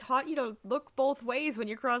taught you to look both ways when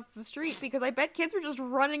you cross the street, because I bet kids were just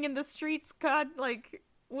running in the streets, God, like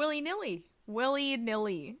willy-nilly.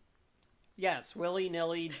 Willy-nilly. Yes,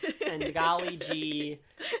 willy-nilly, and golly gee,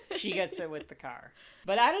 she gets it with the car.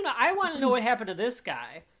 But I don't know. I want to know what happened to this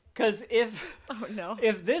guy. Because Oh no.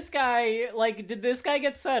 if this guy, like, did this guy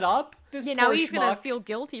get set up? This Yeah, now poor he's schmuck? gonna feel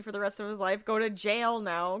guilty for the rest of his life, go to jail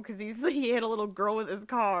now, because he hit a little girl with his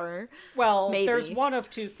car. Well, Maybe. there's one of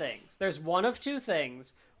two things.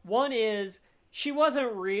 One is, she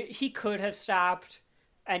wasn't he could have stopped,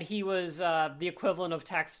 and he was the equivalent of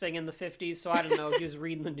texting in the 50s, so I don't know if he was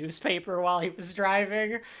reading the newspaper while he was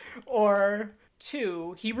driving. Or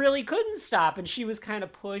two, he really couldn't stop, and she was kind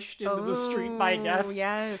of pushed into the street by death. Oh,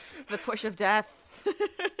 yes, the push of death.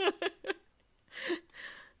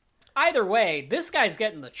 Either way, this guy's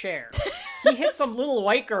getting the chair. He hit some little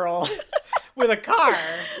white girl with a car.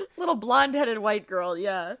 Little blonde-headed white girl,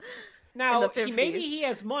 yeah. Now, In the 50s. maybe he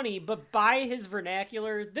has money, but by his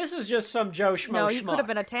vernacular, this is just some Joe Schmo No, he schmuck. could have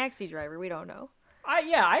been a taxi driver, we don't know.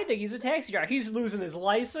 I think he's a taxi driver. He's losing his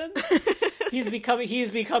license. He's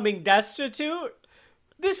becoming destitute.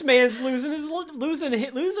 This man's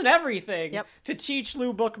losing everything Yep. to teach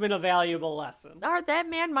Lou Bookman a valuable lesson. Or that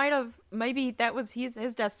man maybe that was his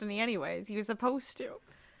destiny anyways. He was supposed to.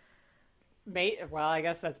 Well, I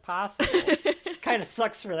guess that's possible. Kind of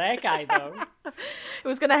sucks for that guy, though. It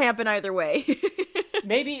was gonna happen either way.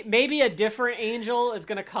 Maybe a different angel is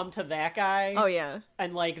gonna come to that guy. Oh yeah.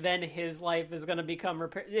 And like then his life is gonna become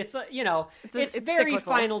it's It's very cyclical.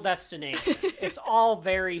 Final Destination. It's all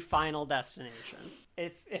very Final Destination.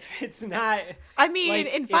 If it's not, I mean,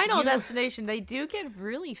 like, in if Final you- Destination, they do get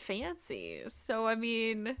really fancy. So, I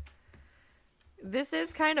mean, this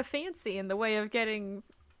is kind of fancy in the way of getting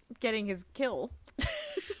his kill.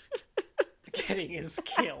 getting his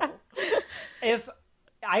kill. If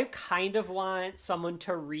I kind of want someone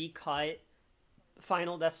to recut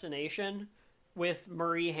Final Destination with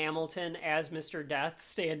Marie Hamilton as Mr. Death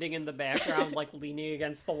standing in the background, like leaning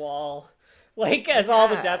against the wall. Like, as all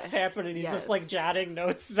the deaths happen, and he's just, like, Yes. jotting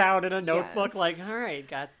notes down in a notebook, Yes. like, all right,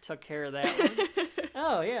 took care of that one.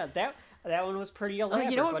 Oh, yeah, that one was pretty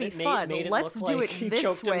elaborate, you know what but would be it fun? made it Let's look do like it he this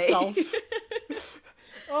choked way. himself.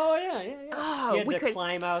 Oh, yeah. Oh, He had we to could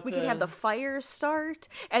climb out we could have the fire start,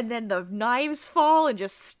 and then the knives fall and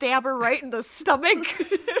just stab her right in the stomach.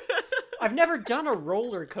 I've never done a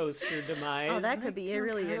roller coaster demise. Oh, that could be I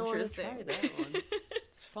really kinda wanna interesting. Try that one.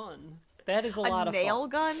 It's fun. That is a lot of nail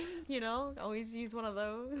fun. gun, always use one of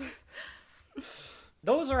those.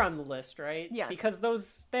 Those are on the list, right? Yes. Because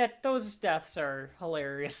those deaths are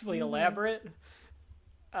hilariously elaborate.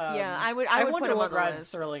 Yeah, I would wonder put him what on the Rod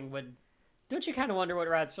list. Serling would. Don't you kind of wonder what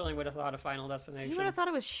Rod Serling would have thought of Final Destination? He would have thought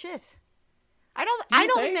it was shit. I you don't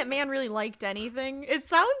think think? that man really liked anything. It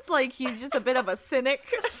sounds like he's just a bit of a cynic,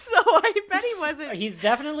 so I bet he wasn't. He's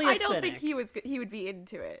definitely a I don't cynic. think he would be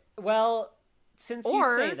into it. Well, since you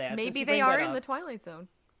Or say that, since maybe you they bring are that in the up, Twilight Zone.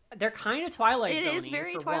 They're kind of Twilight It Zone-y, is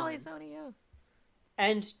very for Twilight one. Zone, yeah.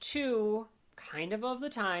 And two, kind of the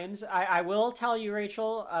times. I will tell you,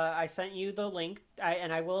 Rachel, I sent you the link,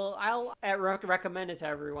 I'll recommend it to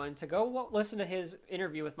everyone to go listen to his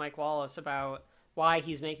interview with Mike Wallace about why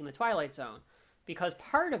he's making the Twilight Zone. Because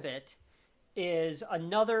part of it is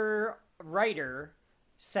another writer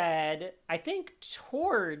said, I think,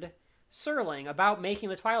 toward Serling about making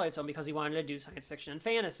the Twilight Zone because he wanted to do science fiction and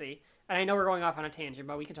fantasy. And I know we're going off on a tangent,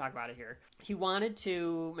 but we can talk about it here. He wanted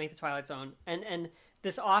to make the Twilight Zone, and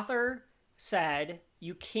this author said,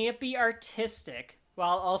 you can't be artistic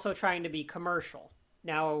while also trying to be commercial.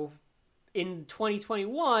 Now, in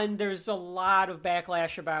 2021, there's a lot of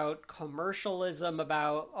backlash about commercialism,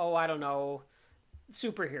 about, I don't know,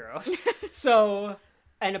 superheroes. So,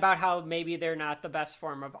 and about how maybe they're not the best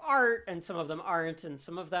form of art, and some of them aren't, and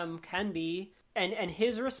some of them can be. And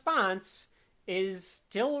his response is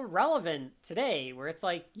still relevant today, where it's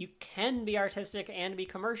like, you can be artistic and be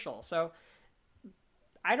commercial. So,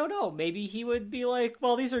 I don't know, maybe he would be like,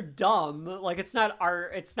 well, these are dumb. Like, it's not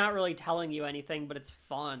art, it's not really telling you anything, but it's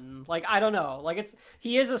fun. Like, I don't know. Like,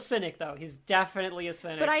 he is a cynic, though. He's definitely a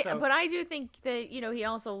cynic. But I do think that, he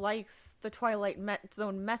also likes the Twilight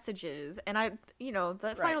Zone messages, and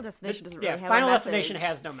the Final Destination doesn't really have a message. Final Destination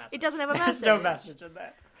has no message. It doesn't have a message. There's no message in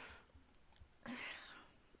that.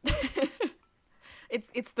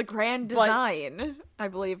 It's the grand design, I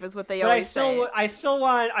believe, is what they always say. I still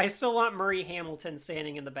want Murray Hamilton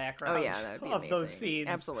standing in the background. Oh yeah, that would be of amazing. Those scenes,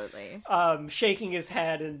 absolutely. Shaking his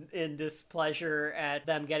head in displeasure at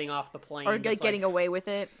them getting off the plane, or getting away with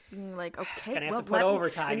it. Like, okay, gonna have to put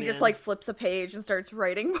overtime. And he just flips a page and starts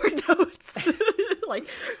writing more notes. Like,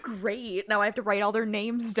 great! Now I have to write all their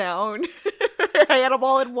names down. I had them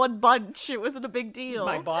all in one bunch. It wasn't a big deal.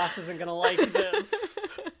 My boss isn't gonna like this.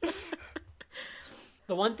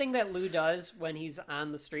 The one thing that Lou does when he's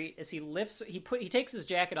on the street is he takes his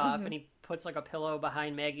jacket off and he puts like a pillow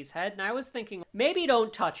behind Maggie's head. And I was thinking, maybe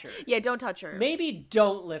don't touch her. Yeah, don't touch her. Maybe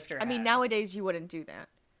don't lift her head. I mean, nowadays you wouldn't do that.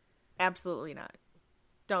 Absolutely not.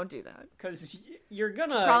 Don't do that. Because you're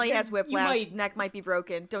gonna... Probably has whiplash, neck might be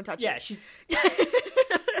broken. Don't touch her. Yeah, she's...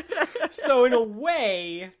 So in a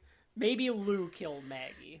way, maybe Lou killed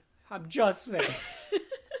Maggie. I'm just saying.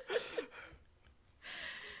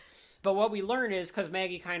 But what we learn is, because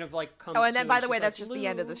Maggie kind of like comes. Oh, and then by the way, like, that's just the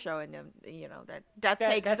end of the show, and that death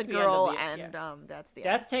takes the girl, and that's the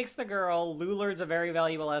death takes the girl. Lou learns a very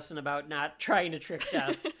valuable lesson about not trying to trick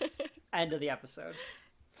death. End of the episode.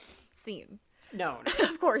 Scene. No,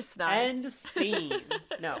 of course not. End scene.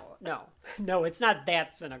 No, it's not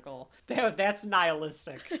that cynical. That's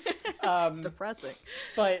nihilistic. It's depressing.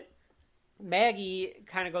 But Maggie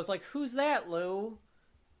kind of goes like, "Who's that, Lou?"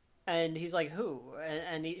 And he's like, who?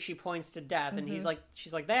 And she points to Death, and she's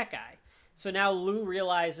like, that guy. So now Lou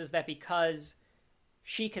realizes that because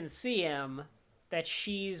she can see him, that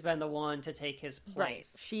she's been the one to take his place. Right.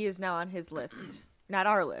 She is now on his list. Not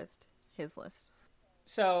our list. His list.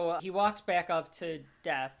 So he walks back up to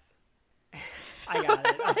Death. I got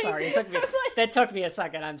it. I'm sorry. That took me a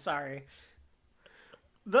second. I'm sorry.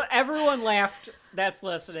 Everyone laughed that's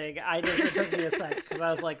listening. It took me a second, because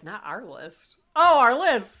I was like, not our list. Oh, our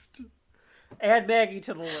list! Add Maggie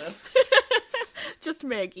to the list. Just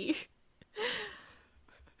Maggie.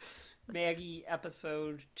 Maggie,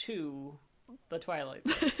 episode 2, The Twilight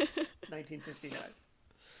Zone, 1959.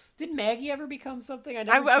 Did Maggie ever become something?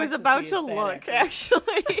 I was about to look,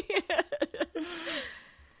 actually.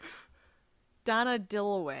 Donna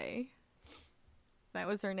Dillaway. That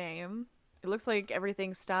was her name. It looks like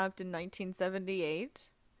everything stopped in 1978.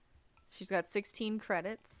 She's got 16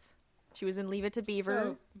 credits. She was in Leave It to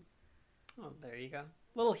Beaver. There you go.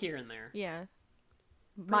 A little here and there. Yeah.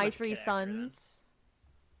 My Three Sons.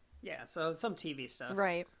 Yeah, so some TV stuff.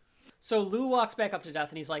 Right. So Lou walks back up to Death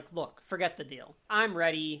and he's like, look, forget the deal. I'm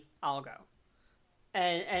ready. I'll go.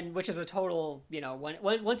 And which is a total,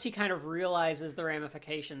 once he kind of realizes the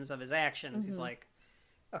ramifications of his actions, he's like,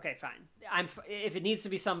 okay, fine. If it needs to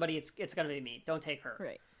be somebody, it's going to be me. Don't take her.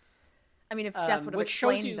 Right. I mean, if Death would have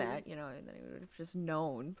explained that, then he would have just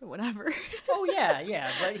known, but whatever. Oh, yeah,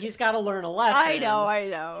 but he's got to learn a lesson. I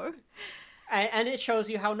know. And it shows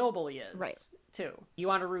you how noble he is. Right. Too. You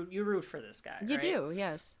root for this guy, You right? do,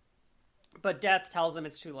 yes. But Death tells him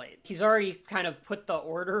it's too late. He's already kind of put the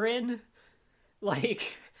order in.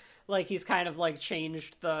 Like he's kind of like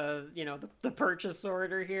changed the purchase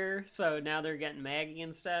order here. So now they're getting Maggie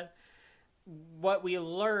instead. What we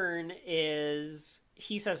learn is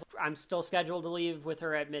he says, I'm still scheduled to leave with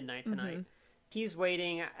her at midnight tonight. He's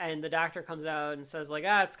waiting, and the doctor comes out and says like,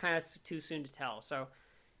 it's kind of too soon to tell. So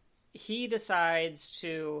he decides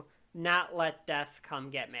to not let Death come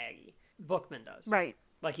get Maggie. Bookman does. Right.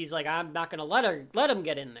 Like, he's like, I'm not gonna let him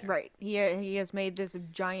get in there. Right. He has made this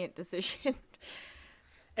giant decision.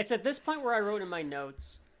 It's at this point where I wrote in my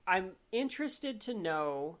notes, I'm interested to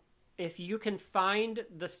know if you can find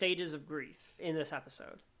the stages of grief in this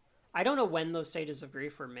episode. I don't know when those stages of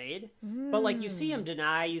grief were made, but like, you see him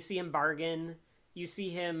deny, you see him bargain, you see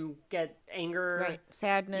him get anger, Right.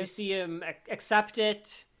 Sadness. you see him accept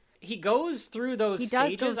it. He goes through those He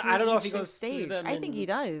does stages. go through I don't know if he each goes stage. through them. I think he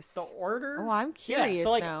does. The order. Oh, I'm curious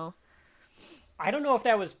so, like, now. I don't know if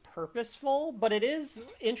that was purposeful, but it is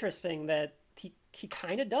interesting that he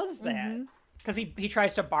kind of does that. Because he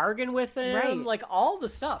tries to bargain with him. Right. Like, all the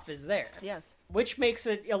stuff is there. Yes. Which makes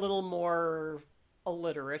it a little more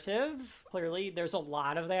alliterative. Clearly, there's a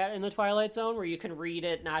lot of that in the Twilight Zone where you can read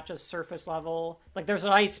it not just surface level. Like, there's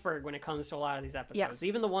an iceberg when it comes to a lot of these episodes. Yes.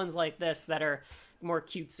 Even the ones like this that are more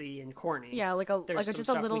cutesy and corny. Yeah, like There's some just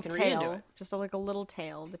stuff a we little can read into tale. it. Just like a little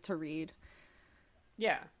tale to read.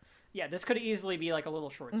 Yeah. Yeah, this could easily be like a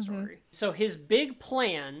little short story. So his big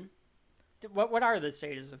plan... What are the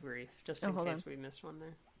stages of grief? Just in case we missed one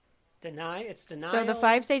there. It's denial. So the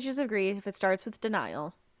 5 stages of grief, it starts with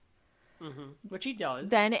denial. Which he does.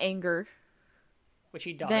 Then anger. Which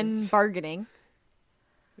he does. Then bargaining.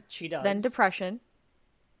 Which he does. Then depression.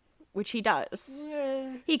 Which he does.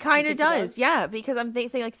 Yeah. He kind You of think he does, does? yeah. Because I'm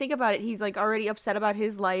think about it. He's like already upset about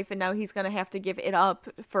his life, and now he's gonna have to give it up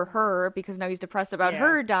for her because now he's depressed about Yeah.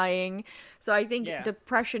 her dying. So I think Yeah.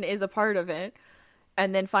 depression is a part of it,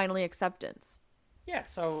 and then finally acceptance. Yeah,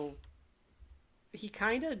 so he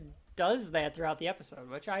kind of does that throughout the episode,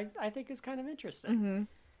 which I think is kind of interesting.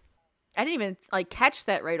 I didn't even like catch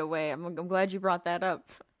that right away. I'm glad you brought that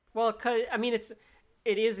up. Well, 'cause, I mean,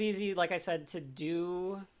 it is easy, like I said, to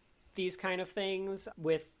do these kind of things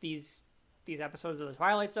with these episodes of the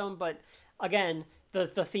Twilight Zone, but again, the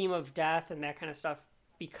theme of death and that kind of stuff,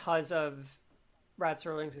 because of Rod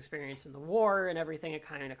Serling's experience in the war and everything, it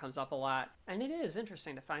kind of comes up a lot, and it is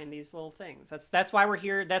interesting to find these little things. That's why we're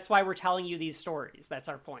here. That's why we're telling you these stories. That's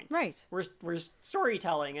our point. Right. We're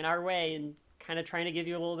storytelling in our way and kind of trying to give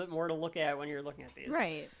you a little bit more to look at when you're looking at these.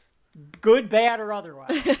 Right. Good, bad, or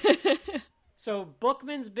otherwise. So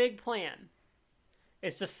Bookman's big plan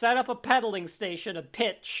is to set up a peddling station, a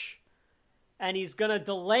pitch, and he's gonna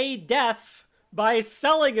delay death by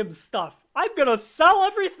selling him stuff. I'm gonna sell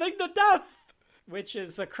everything to death! Which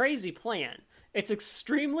is a crazy plan. It's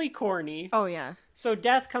extremely corny. Oh yeah. So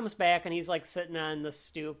Death comes back and he's like sitting on the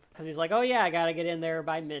stoop because he's like, oh yeah, I gotta get in there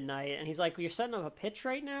by midnight. And he's like, you're setting up a pitch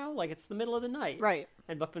right now? Like, it's the middle of the night. Right.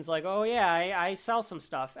 And Bookman's like, oh yeah, I sell some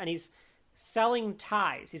stuff. And he's selling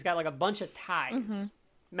ties. He's got like a bunch of ties.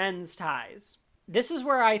 Men's ties. This is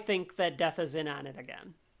where I think that Death is in on it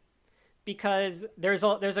again. Because there's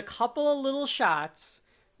a couple of little shots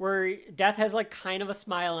where Death has like kind of a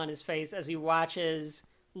smile on his face as he watches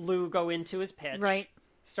Lou go into his pitch. Right.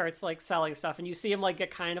 Starts like selling stuff, and you see him like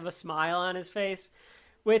get kind of a smile on his face,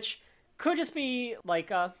 which could just be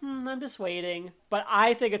like I'm just waiting. But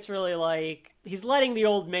I think it's really like he's letting the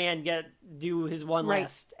old man do his one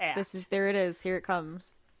last act. There it is. Here it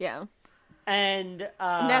comes. Yeah. And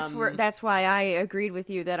that's why I agreed with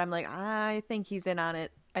you that I'm like, I think he's in on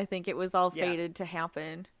it. I think it was all Yeah. fated to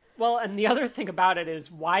happen. Well, and the other thing about it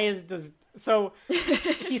is, so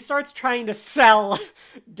he starts trying to sell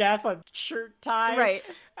Death a shirt tie. Right.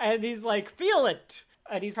 And he's like, feel it.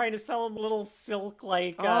 And he's trying to sell him little silk,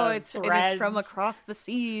 like, it's threads. from across the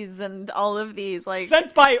seas and all of these, like...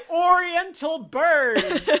 Sent by Oriental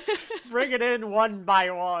birds! Bring it in one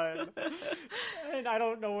by one. And I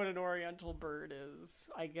don't know what an Oriental bird is.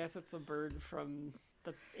 I guess it's a bird from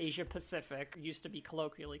the Asia Pacific. It used to be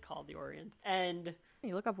colloquially called the Orient. And...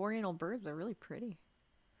 You look up Oriental birds, they're really pretty.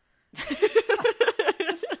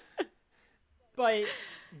 But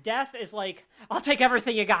Death is like, I'll take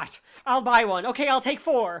everything you got. I'll buy one. Okay, I'll take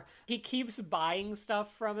 4. He keeps buying stuff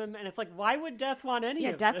from him, and it's like, why would Death want any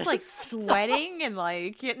of Death's this? like sweating and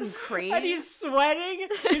like getting crazy. And he's sweating.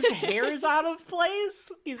 His hair's out of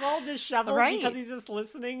place. He's all disheveled because he's just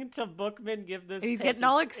listening to Bookman give this And he's pitch. getting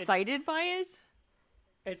all excited by it.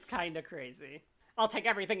 It's kind of crazy. I'll take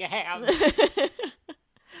everything you have.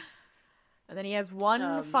 And then he has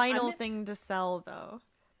one final thing to sell, though.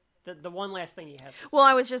 The one last thing he has to say. Well,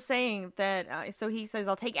 I was just saying that, so he says,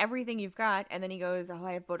 I'll take everything you've got, and then he goes,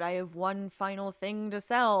 but I have one final thing to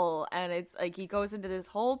sell, and it's like, he goes into this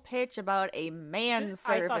whole pitch about a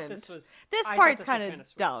manservant. I thought this was... This part's kind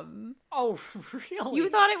of dumb. Oh, really? You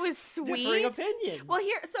thought it was sweet? Differing opinions. Well,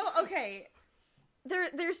 okay.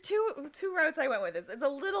 There's two routes I went with this. It's a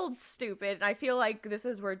little stupid, and I feel like this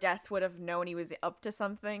is where Death would have known he was up to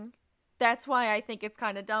something. That's why I think it's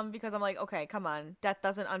kind of dumb, because I'm like, okay, come on. Death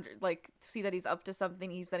doesn't see that he's up to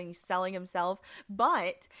something. He's selling himself.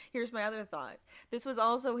 But here's my other thought. This was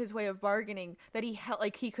also his way of bargaining, that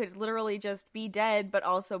he could literally just be dead but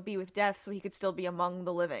also be with Death, so he could still be among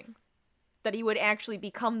the living. That he would actually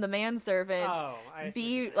become the manservant,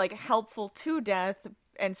 be like helpful to Death,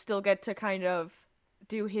 and still get to kind of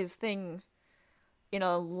do his thing in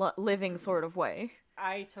a living sort of way.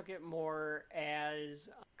 I took it more as,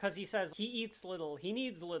 because he says he eats little, he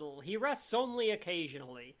needs little, he rests only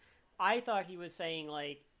occasionally. I thought he was saying,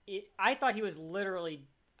 like, I thought he was literally,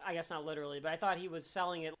 I guess not literally, but I thought he was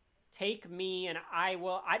selling it, take me and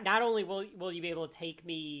not only will you be able to take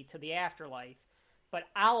me to the afterlife, but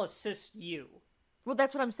I'll assist you. Well,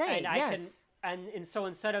 that's what I'm saying, and yes. And so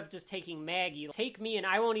instead of just taking Maggie, take me and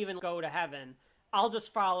I won't even go to heaven. I'll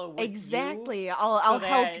just follow with exactly. you. I'll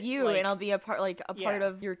help you, and I'll be a part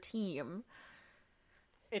of your team.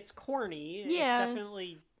 It's corny. Yeah. It's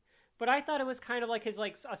definitely. But I thought it was kind of like his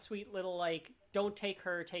a sweet little don't take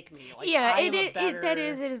her, take me. Like, yeah, it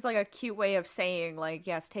is like a cute way of saying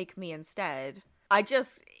yes, take me instead. I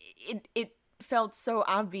just it felt so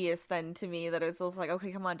obvious then to me that it was like,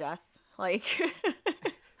 okay, come on, Death,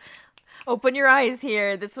 open your eyes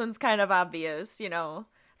here. This one's kind of obvious,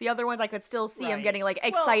 The other ones I could still see him getting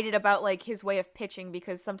excited about his way of pitching,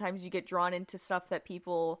 because sometimes you get drawn into stuff that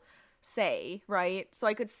people say, right? So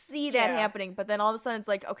I could see that happening, but then all of a sudden it's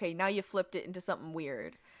like, okay, now you flipped it into something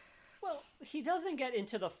weird. Well, he doesn't get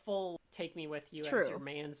into the full take me with you True. as your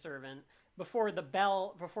manservant before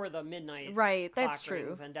the midnight right, clock that's true.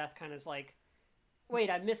 rings, and Death kind of is like, wait,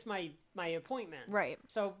 I missed my appointment. Right.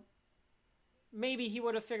 So maybe he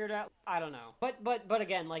would have figured out. I don't know. But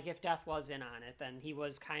again, if Death was in on it, then he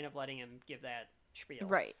was kind of letting him give that spiel.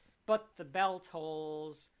 Right. But the bell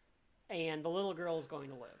tolls, and the little girl's going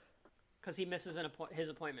to live because he misses his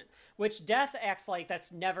appointment, which Death acts like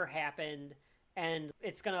that's never happened, and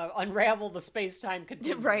it's going to unravel the space-time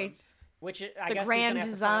continuum. Right. Which I guess grand is going to have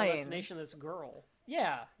design. to find a destination of this girl.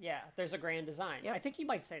 Yeah. There's a grand design. Yep. I think he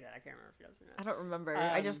might say that. I can't remember if he does or not. I don't remember.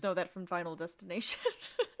 I just know that from Final Destination.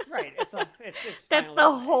 Right. It's that's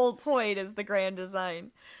the whole point, is the grand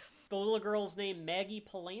design. The little girl's name, Maggie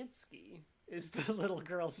Polanski, is the little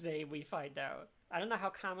girl's name, we find out. I don't know how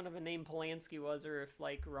common of a name Polanski was, or if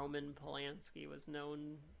Roman Polanski was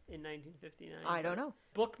known in 1959. I don't know.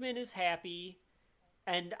 Bookman is happy,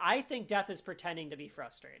 and I think Death is pretending to be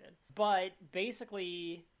frustrated. But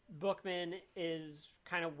basically, Bookman is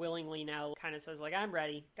kind of willingly now kind of says, I'm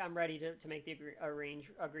ready to make the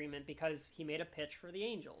agreement, because he made a pitch for the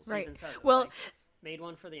Angels. Right. Even says it, well, made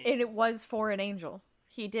one for the Angels. And it was for an angel.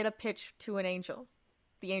 He did a pitch to an angel.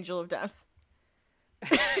 The Angel of Death.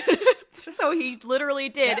 So he literally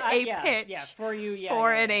did a pitch for you,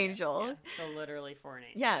 for an angel. Yeah. So literally for an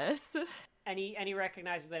angel. Yes. And he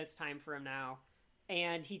recognizes that it's time for him now.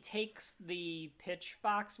 And he takes the pitch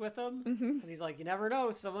box with him, because he's like, you never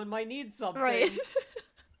know, someone might need something. Right.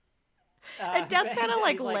 And Death kind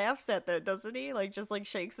of laughs at that, doesn't he? Just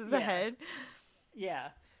shakes his head. Yeah.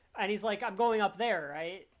 And he's like, I'm going up there,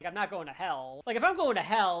 right? I'm not going to hell. If I'm going to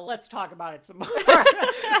hell, let's talk about it some more.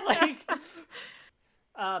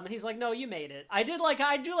 And he's like, no, you made it. I do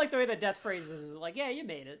like the way that Death phrases it. Yeah, you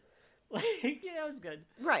made it. Yeah, it was good.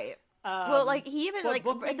 Right. Well, he even,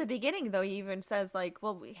 at the beginning, though, he even says,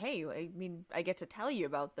 well, hey, I mean, I get to tell you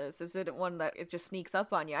about this. Is it one that it just sneaks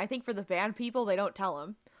up on you? I think for the bad people, they don't tell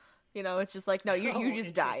him. It's just no, you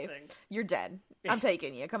just die. You're dead. I'm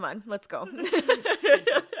taking you. Come on, let's go.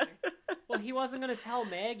 Well, he wasn't going to tell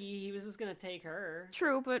Maggie. He was just going to take her.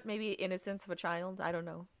 True, but maybe innocence of a child. I don't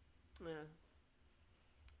know. Yeah.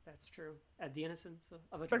 That's true. At the innocence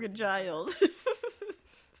of a fucking child.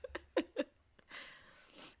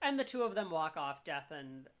 And the two of them walk off, Death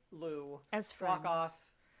and Lou. As friends. Walk off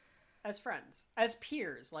as friends. As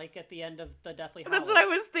peers, at the end of the Deathly Hallows. That's what I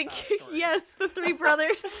was thinking. Yes, the three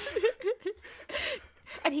brothers.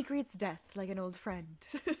 And he greets Death like an old friend.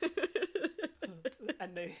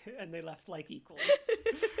 And they left like equals.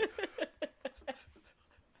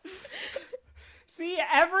 See,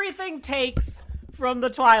 everything takes from the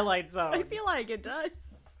Twilight Zone. I feel like it does.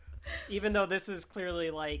 Even though this is clearly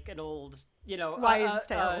an old, wives'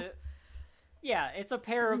 tale. Yeah, it's a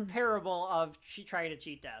parable of trying to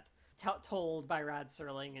cheat Death, told by Rod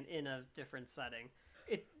Serling in a different setting.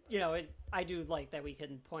 I do like that we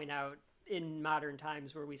can point out in modern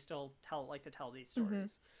times where we still like to tell these stories. Mm-hmm.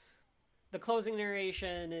 The closing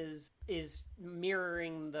narration is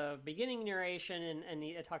mirroring the beginning narration, and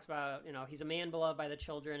it talks about, he's a man beloved by the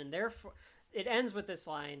children, and therefore it ends with this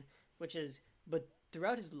line, which is, but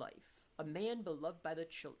throughout his life, a man beloved by the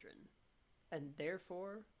children, and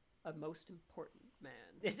therefore a most important man.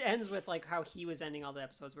 It ends with like how he was ending all the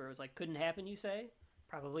episodes where it was like, couldn't happen, you say?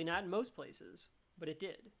 Probably not in most places, but it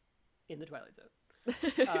did in the Twilight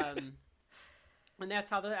Zone. And that's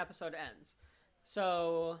how the episode ends.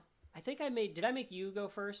 So I think did I make you go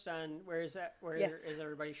first on where is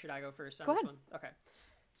everybody? Should I go first on Go this ahead. one? Okay.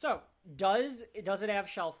 So does it have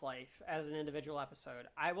shelf life as an individual episode?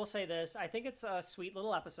 I will say this. I think it's a sweet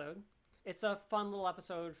little episode. It's a fun little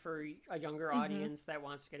episode for a younger audience that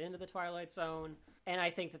wants to get into the Twilight Zone. And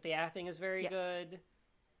I think that the acting is very good.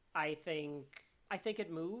 I think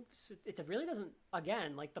it moves. It really doesn't,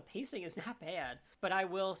 again, like the pacing is not bad. But I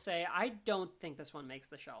will say, I don't think this one makes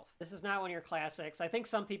the shelf. This is not one of your classics. I think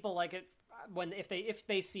some people like it if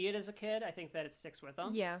they see it as a kid, I think that it sticks with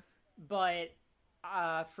them. Yeah. But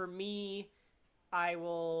for me, I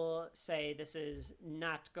will say this is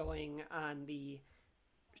not going on the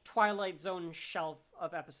Twilight Zone shelf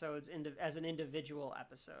of episodes as an individual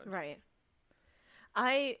episode. Right.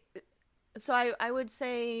 I would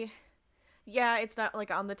say, yeah, it's not like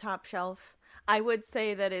on the top shelf. I would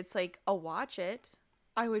say that it's like a watch it.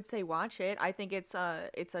 I would say watch it. I think it's a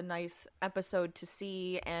nice episode to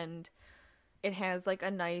see, and it has like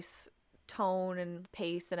a nice tone and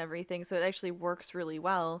pace and everything, so it actually works really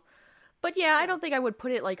well. But yeah, I don't think I would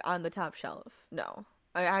put it like on the top shelf. No.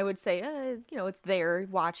 I would say, it's there.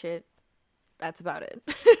 Watch it. That's about it.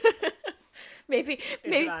 maybe. Is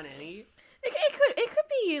it on any? It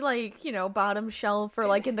could be like, bottom shelf or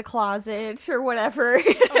like in the closet or whatever.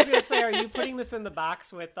 I was gonna say, are you putting this in the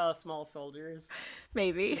box with Small Soldiers?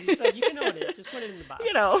 Maybe. You said you can own it. Just put it in the box.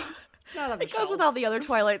 It's not on the It goes shelf. with all the other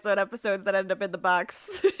Twilight Zone episodes that end up in the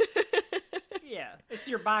box. Yeah, it's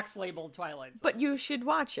your box labeled Twilight Zone. But you should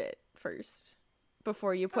watch it first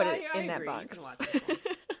before you put it in that agree. box. You can watch this one.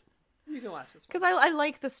 You can watch this one. Because I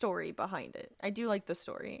like the story behind it. I do like the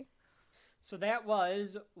story. So that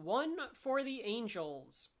was One for the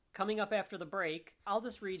Angels. Coming up after the break, I'll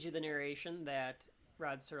just read you the narration that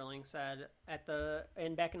Rod Serling said back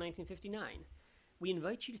in 1959. We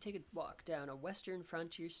invite you to take a walk down a western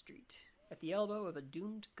frontier street at the elbow of a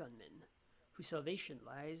doomed gunman whose salvation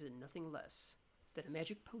lies in nothing less than a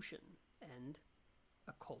magic potion and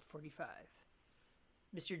a Colt 45.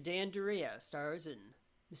 Mr. Dan Durea stars in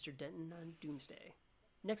Mr. Denton on Doomsday.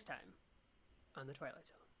 Next time on The Twilight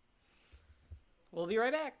Zone. We'll be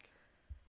right back.